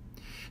model.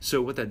 So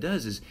what that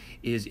does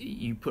is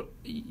you put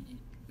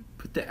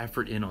the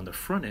effort in on the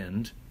front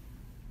end,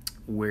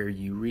 where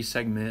you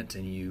resegment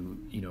and you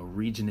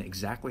region it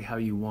exactly how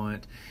you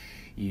want.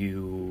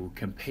 You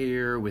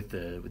compare with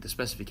the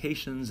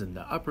specifications and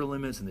the upper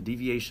limits and the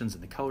deviations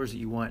and the colors that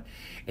you want,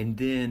 and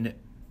then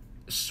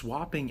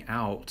swapping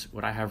out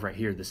what I have right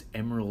here, this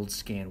Emerald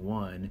Scan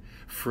 1,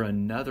 for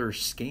another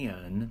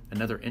scan,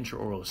 another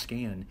intraoral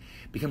scan,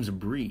 becomes a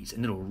breeze,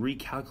 and it'll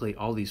recalculate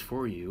all these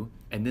for you,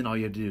 and then all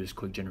you have to do is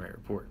click Generate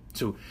Report.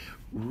 So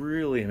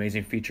really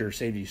amazing feature,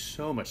 saved you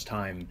so much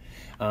time.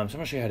 So I'm going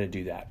to show you how to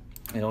do that.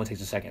 It only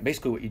takes a second.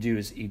 Basically what you do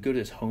is you go to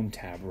this home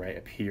tab right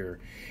up here,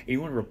 and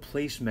you want to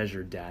replace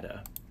measured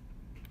data.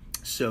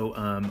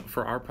 So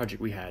for our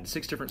project, we had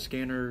 8 different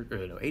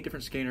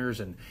scanners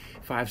and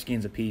 5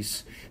 scans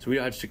apiece. So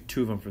I just took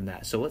 2 of them from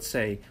that. So let's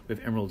say we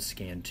have Emerald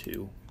Scan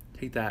 2.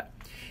 Take that.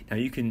 Now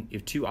you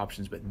have 2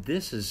 options, but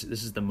this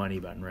is the money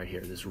button right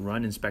here, this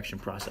run inspection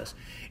process.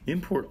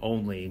 Import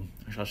only,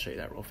 actually I'll show you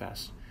that real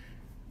fast.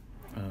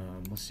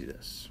 Let's do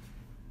this.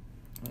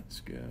 Let's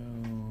go,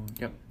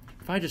 yep.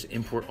 If I just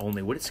import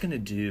only, what it's gonna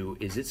do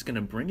is it's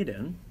gonna bring it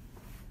in,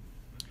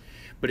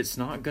 but it's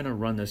not going to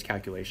run those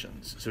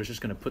calculations. So it's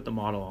just going to put the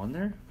model on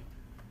there.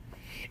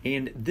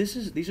 And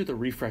these are the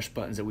refresh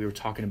buttons that we were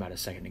talking about a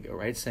second ago,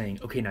 right? Saying,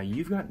 okay, now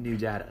you've got new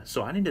data.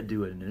 So I need to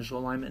do an initial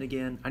alignment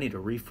again. I need to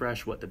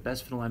refresh what the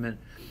best fit alignment,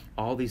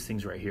 all these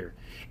things right here.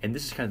 And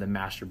this is kind of the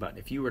master button.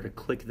 If you were to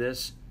click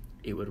this,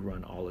 it would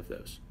run all of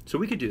those. So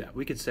we could do that.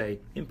 We could say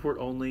import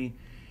only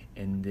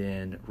and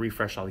then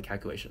refresh all the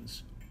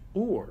calculations.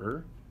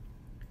 Or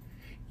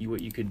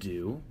what you could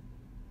do,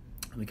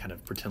 let me kind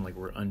of pretend like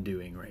we're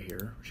undoing right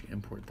here. We're just gonna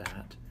import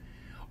that.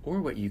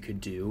 Or what you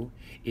could do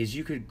is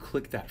you could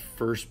click that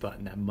first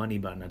button, that money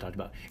button I talked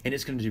about, and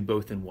it's gonna do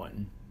both in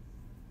one.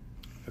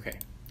 Okay,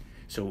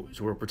 so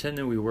we're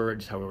pretending we were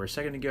just how we were a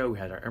second ago. We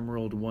had our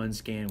Emerald 1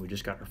 scan, we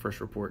just got our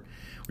first report.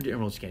 We're doing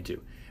Emerald Scan 2.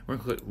 We're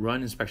gonna click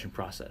Run Inspection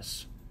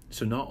Process.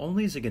 So not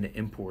only is it gonna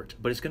import,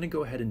 but it's gonna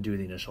go ahead and do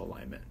the initial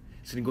alignment.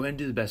 It's gonna go ahead and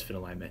do the best fit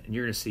alignment, and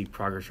you're gonna see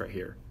progress right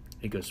here.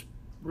 It goes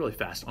really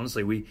fast.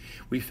 Honestly,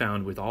 we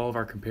found with all of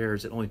our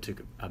compares, it only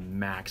took a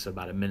max of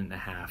about 1.5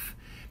 minutes,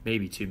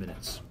 maybe 2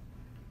 minutes.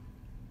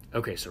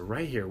 Okay, so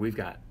right here, we've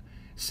got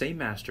same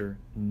master,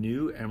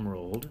 new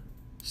Emerald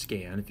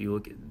scan. If you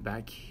look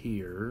back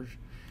here,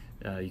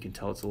 you can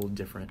tell it's a little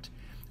different.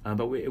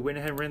 But we went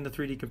ahead and ran the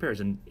 3D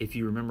compares. And if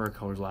you remember our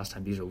colors last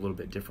time, these are a little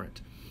bit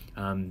different.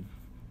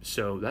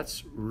 So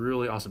that's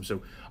really awesome.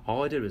 So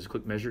all I did was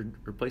click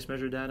replace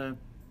measured data.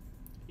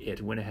 It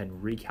went ahead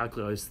and recalculated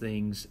those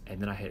things, and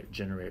then I hit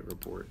Generate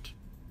Report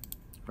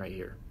right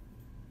here.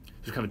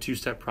 It's kind of a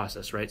 2-step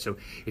process, right? So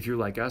if you're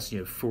like us, you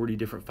have 40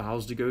 different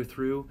files to go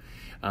through.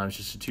 It's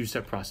just a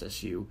 2-step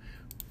process. You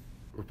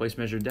replace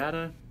measured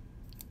data,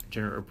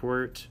 generate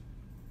report,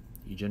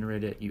 you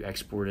generate it, you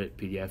export it,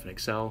 PDF and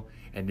Excel,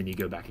 and then you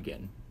go back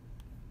again.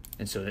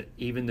 And so that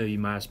even though you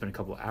might have spent a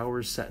couple of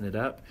hours setting it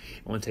up,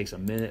 it only takes a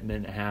minute, 1.5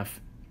 minutes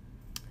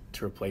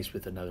to replace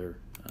with another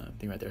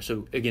thing right there.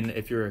 So again,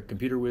 if you're a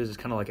computer whiz, it's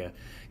kind of like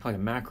a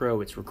macro.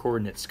 It's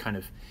recording. It's kind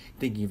of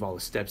thinking of all the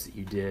steps that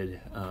you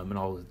did and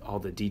all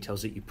the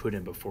details that you put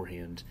in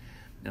beforehand.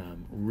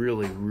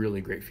 Really,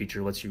 really great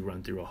feature. Lets you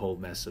run through a whole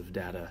mess of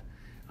data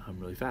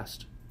really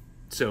fast.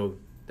 So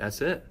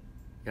that's it.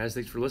 Guys,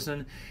 thanks for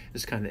listening.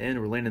 This is kind of the end.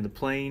 We're landing the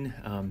plane.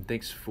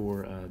 Thanks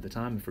for the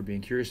time and for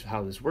being curious of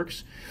how this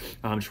works.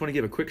 Just want to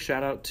give a quick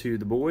shout out to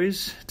the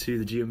boys, to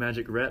the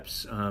Geomagic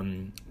reps.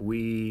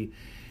 We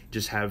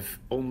just have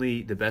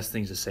only the best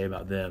things to say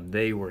about them.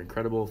 They were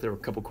incredible. If there were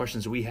a couple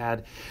questions we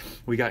had,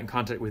 we got in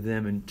contact with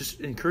them, and just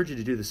encourage you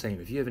to do the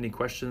same. If you have any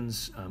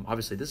questions,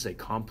 obviously this is a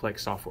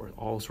complex software with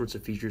all sorts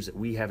of features that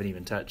we haven't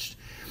even touched,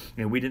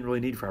 and we didn't really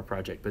need for our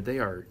project, but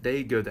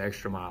they go the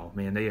extra mile,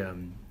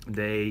 man.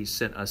 They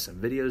sent us some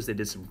videos. They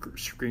did some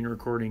screen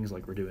recordings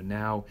like we're doing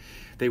now.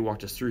 They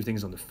walked us through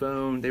things on the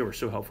phone. They were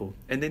so helpful,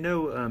 and they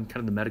know kind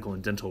of the medical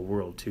and dental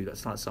world too.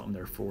 That's not something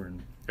they're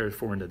foreign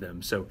to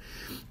them. So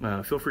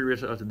feel free to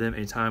reach out to them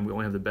anytime. We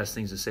only have the best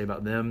things to say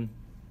about them.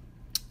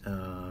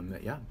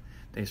 Yeah,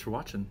 thanks for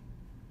watching.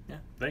 Yeah,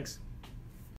 thanks.